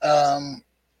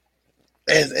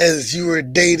 as you were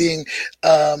dating,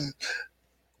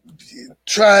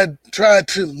 try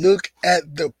to look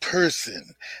at the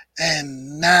person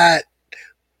and not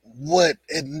what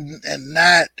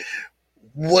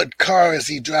car is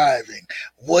he driving,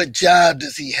 what job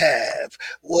does he have,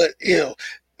 what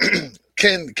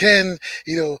can and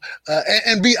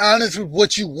be honest with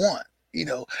what you want.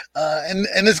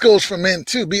 And this goes for men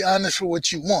too. Be honest with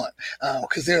what you want,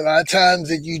 because there are a lot of times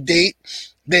that you date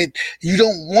that you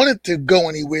don't want it to go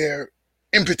anywhere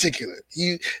in particular.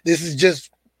 This is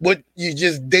just what you're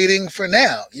just dating for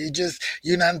now. You're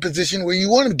not in a position where you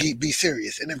want to be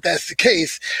serious. And if that's the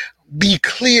case, be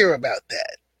clear about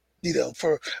that,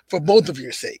 for both of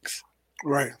your sakes.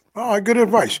 Right. All right. Good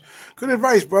advice. Good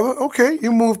advice, brother. Okay.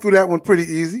 You moved through that one pretty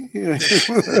easy. All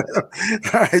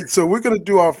right. So we're going to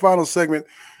do our final segment,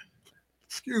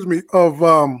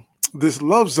 of this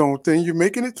love zone thing. You're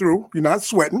making it through. You're not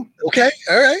sweating. Okay.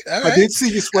 All right. I did see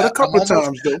you sweat a couple of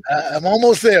times, though. I'm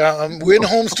almost there. We're in the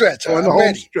home stretch. In the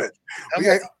home stretch.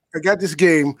 I got this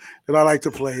game that I like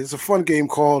to play. It's a fun game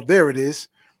called, there it is,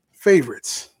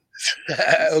 Favorites.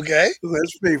 Okay.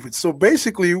 That's favorites. So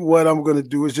basically what I'm going to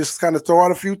do is just kind of throw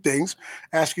out a few things,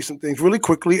 ask you some things really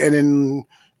quickly, and then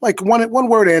like one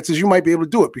word answers, you might be able to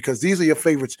do it because these are your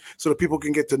favorites so that people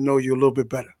can get to know you a little bit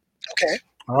better. Okay.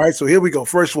 All right. So here we go.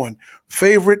 First one,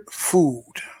 favorite food.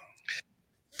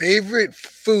 Favorite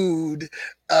food.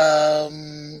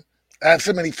 I have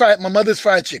so many. My mother's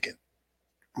fried chicken.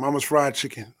 Mama's fried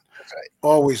chicken. That's right.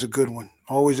 Always a good one.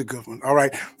 Always a good one. All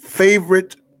right.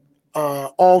 Favorite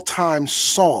all-time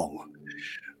song.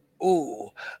 Ooh,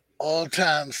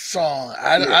 all-time song.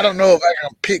 I don't know if I can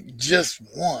pick just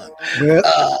one. Yeah,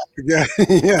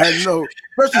 I know.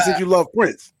 Especially since you love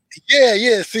Prince.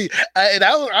 Yeah. See,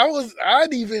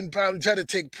 I'd even probably try to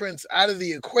take Prince out of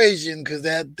the equation because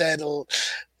that's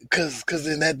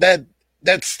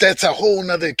a whole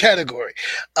nother category.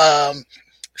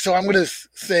 So I'm gonna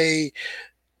say,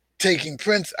 taking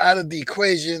Prince out of the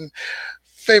equation,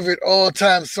 favorite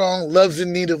all-time song, "Love's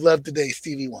in Need of Love Today,"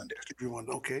 Stevie Wonder. Stevie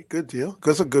Wonder. Okay, good deal.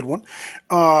 That's a good one.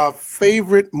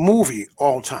 Favorite movie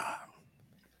all time.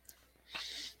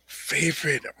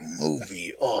 Favorite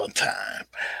movie all time.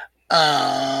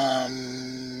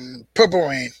 Purple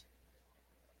Rain.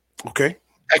 Okay.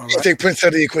 I can't take Prince out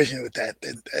of the equation with that.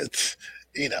 That's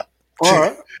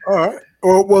All right.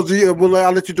 Or well,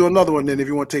 I'll let you do another one then if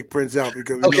you want to take Prince out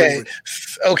because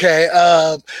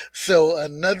okay. So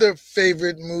another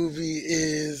favorite movie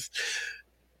is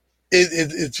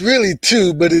it's really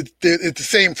two, but it's the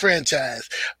same franchise: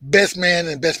 Best Man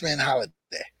and Best Man Holiday.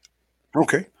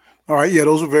 Okay. All right. Yeah,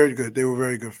 those were very good. They were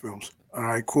very good films. All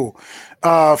right. Cool.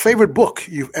 Favorite book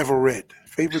you've ever read?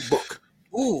 Favorite book?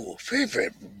 Ooh,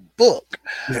 favorite book.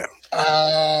 Yeah.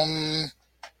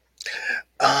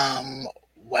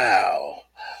 Wow.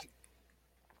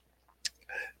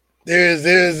 There's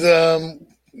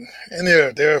and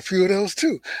there are a few of those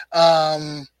too.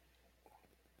 I'll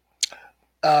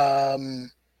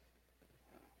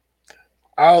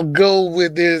go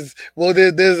with there's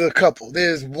a couple.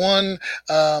 There's one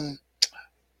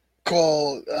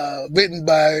called written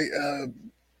by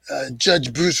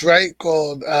Judge Bruce Wright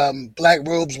called Black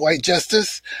Robes, White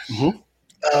Justice. Mm-hmm.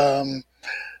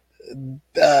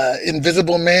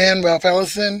 Invisible Man, Ralph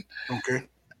Ellison. Okay.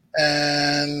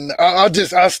 And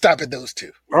I'll stop at those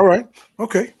two. All right.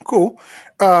 Okay, cool.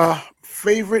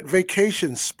 Favorite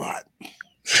vacation spot?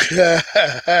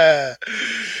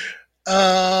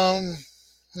 um,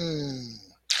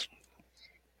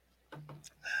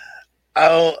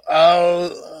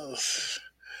 I'll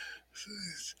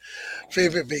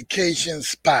favorite vacation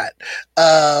spot.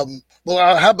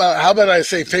 Well, how about I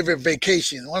say favorite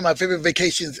vacation? One of my favorite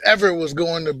vacations ever was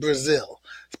going to Brazil,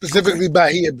 specifically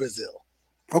Bahia, Brazil.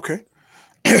 Okay.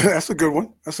 That's a good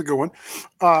one. That's a good one.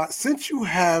 Since you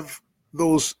have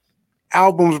those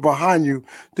albums behind you,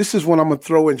 this is one I'm gonna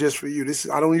throw in just for you.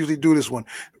 I don't usually do this one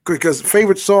because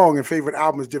favorite song and favorite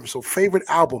album is different. So favorite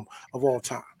album of all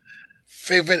time.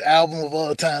 Favorite album of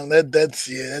all time. That's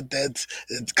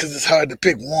because it's hard to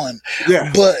pick one.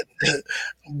 Yeah.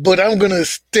 But I'm gonna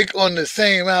stick on the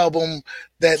same album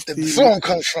that the song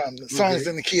comes from. The Songs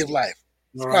in the Key of Life.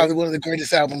 It's probably one of the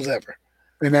greatest albums ever.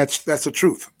 And that's the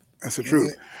truth. That's the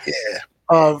truth.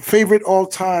 Yeah. Favorite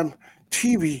all-time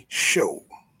TV show.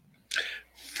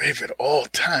 Favorite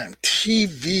all-time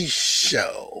TV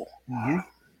show.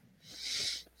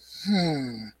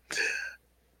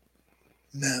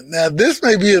 Now this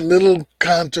may be a little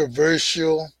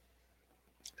controversial,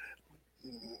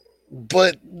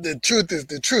 but the truth is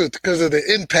the truth because of the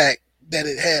impact that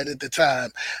it had at the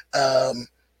time.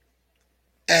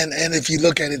 And if you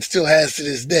look at it, still has to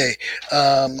this day.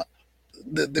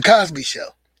 The Cosby Show.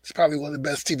 It's probably one of the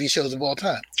best TV shows of all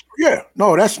time. Yeah,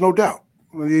 no, that's no doubt.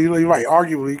 You're right,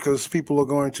 arguably, because people are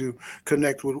going to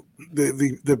connect with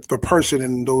the person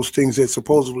and those things that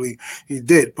supposedly he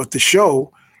did. But the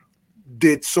show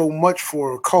did so much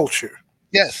for culture.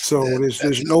 Yes. So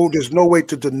there's no way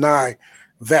to deny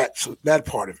that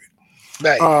part of it.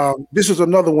 Right. This is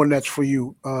another one that's for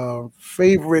you.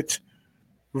 Favorite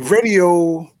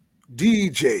radio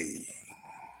DJ.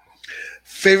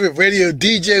 Favorite radio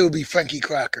DJ would be Frankie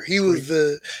Crocker. He was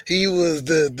the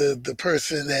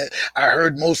person that I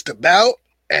heard most about,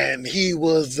 and he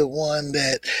was the one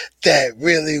that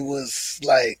really was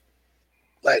like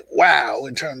wow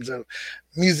in terms of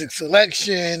music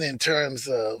selection, in terms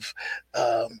of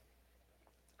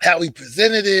how he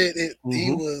presented it.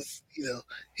 He was,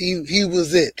 he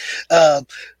was it.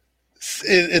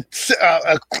 It's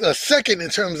a second in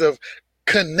terms of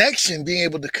connection, being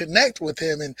able to connect with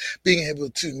him and being able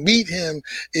to meet him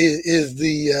is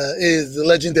the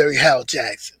legendary Hal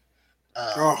Jackson.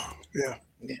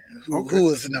 Who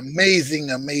is an amazing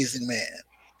man.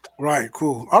 Right,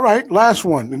 cool. All right, last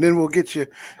one, and then we'll get you.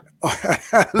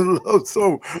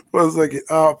 So for a second,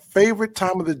 favorite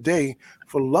time of the day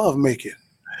for love making?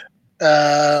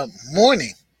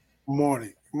 Morning.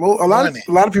 A lot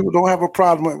of people don't have a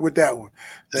problem with that one.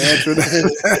 The answer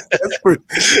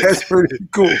that's pretty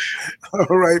cool.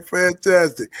 All right,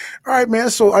 fantastic. All right, man.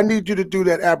 So I need you to do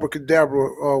that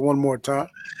abracadabra one more time.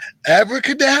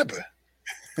 Abracadabra.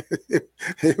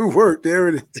 It worked. There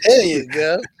it is. There you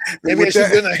go. Maybe I should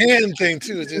have done a hand thing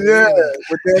too. With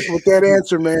that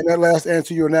answer, man, that last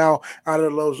answer, you're now out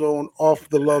of the love zone, off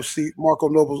the love seat. Marco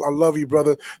Nobles, I love you,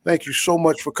 brother. Thank you so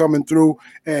much for coming through,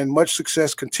 and much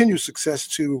success, continued success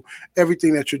to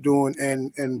everything that you're doing,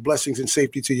 and blessings and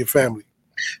safety to your family.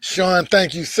 Sean,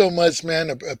 thank you so much,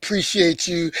 man. I appreciate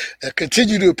you. I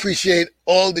continue to appreciate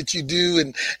all that you do,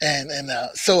 and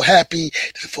so happy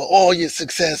for all your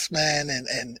success, man.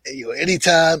 And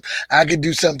anytime I could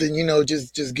do something,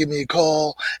 just give me a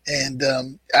call. And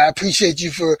I appreciate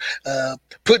you for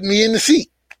putting me in the seat.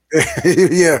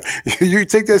 Yeah, you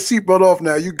take that seatbelt off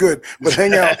now. You good, but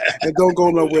hang out and don't go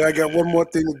nowhere. I got one more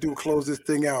thing to do. Close this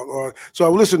thing out.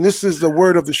 So listen, this is the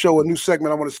word of the show. A new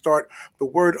segment I want to start. The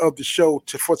word of the show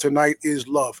for tonight is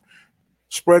love.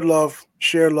 Spread love,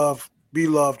 share love, be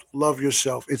loved, love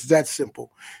yourself. It's that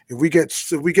simple. If we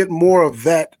get more of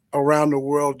that around the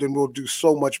world, then we'll do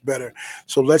so much better.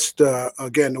 So let's,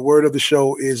 again, the word of the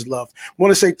show is love. I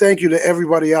want to say thank you to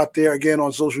everybody out there, again,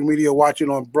 on social media, watching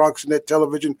on BronxNet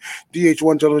Television,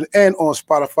 DH1 Television, and on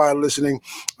Spotify, listening,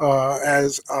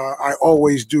 as I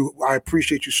always do. I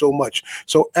appreciate you so much.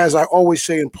 So as I always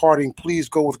say in parting, please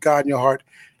go with God in your heart.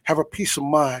 Have a peace of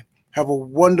mind. Have a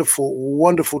wonderful,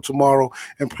 wonderful tomorrow.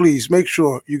 And please make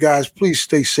sure you guys, please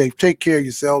stay safe. Take care of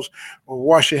yourselves.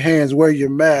 Wash your hands. Wear your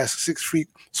mask. 6 feet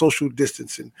social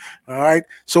distancing. All right.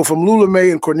 So from Lula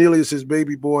May and Cornelius's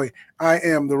baby boy, I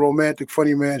am the romantic,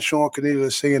 funny man, Sean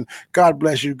Cornelius, saying, God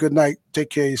bless you. Good night. Take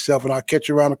care of yourself. And I'll catch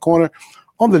you around the corner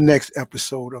on the next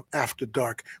episode of After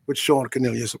Dark with Sean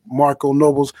Cornelius. Marco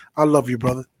Nobles, I love you,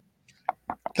 brother.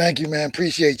 Thank you, man.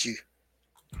 Appreciate you.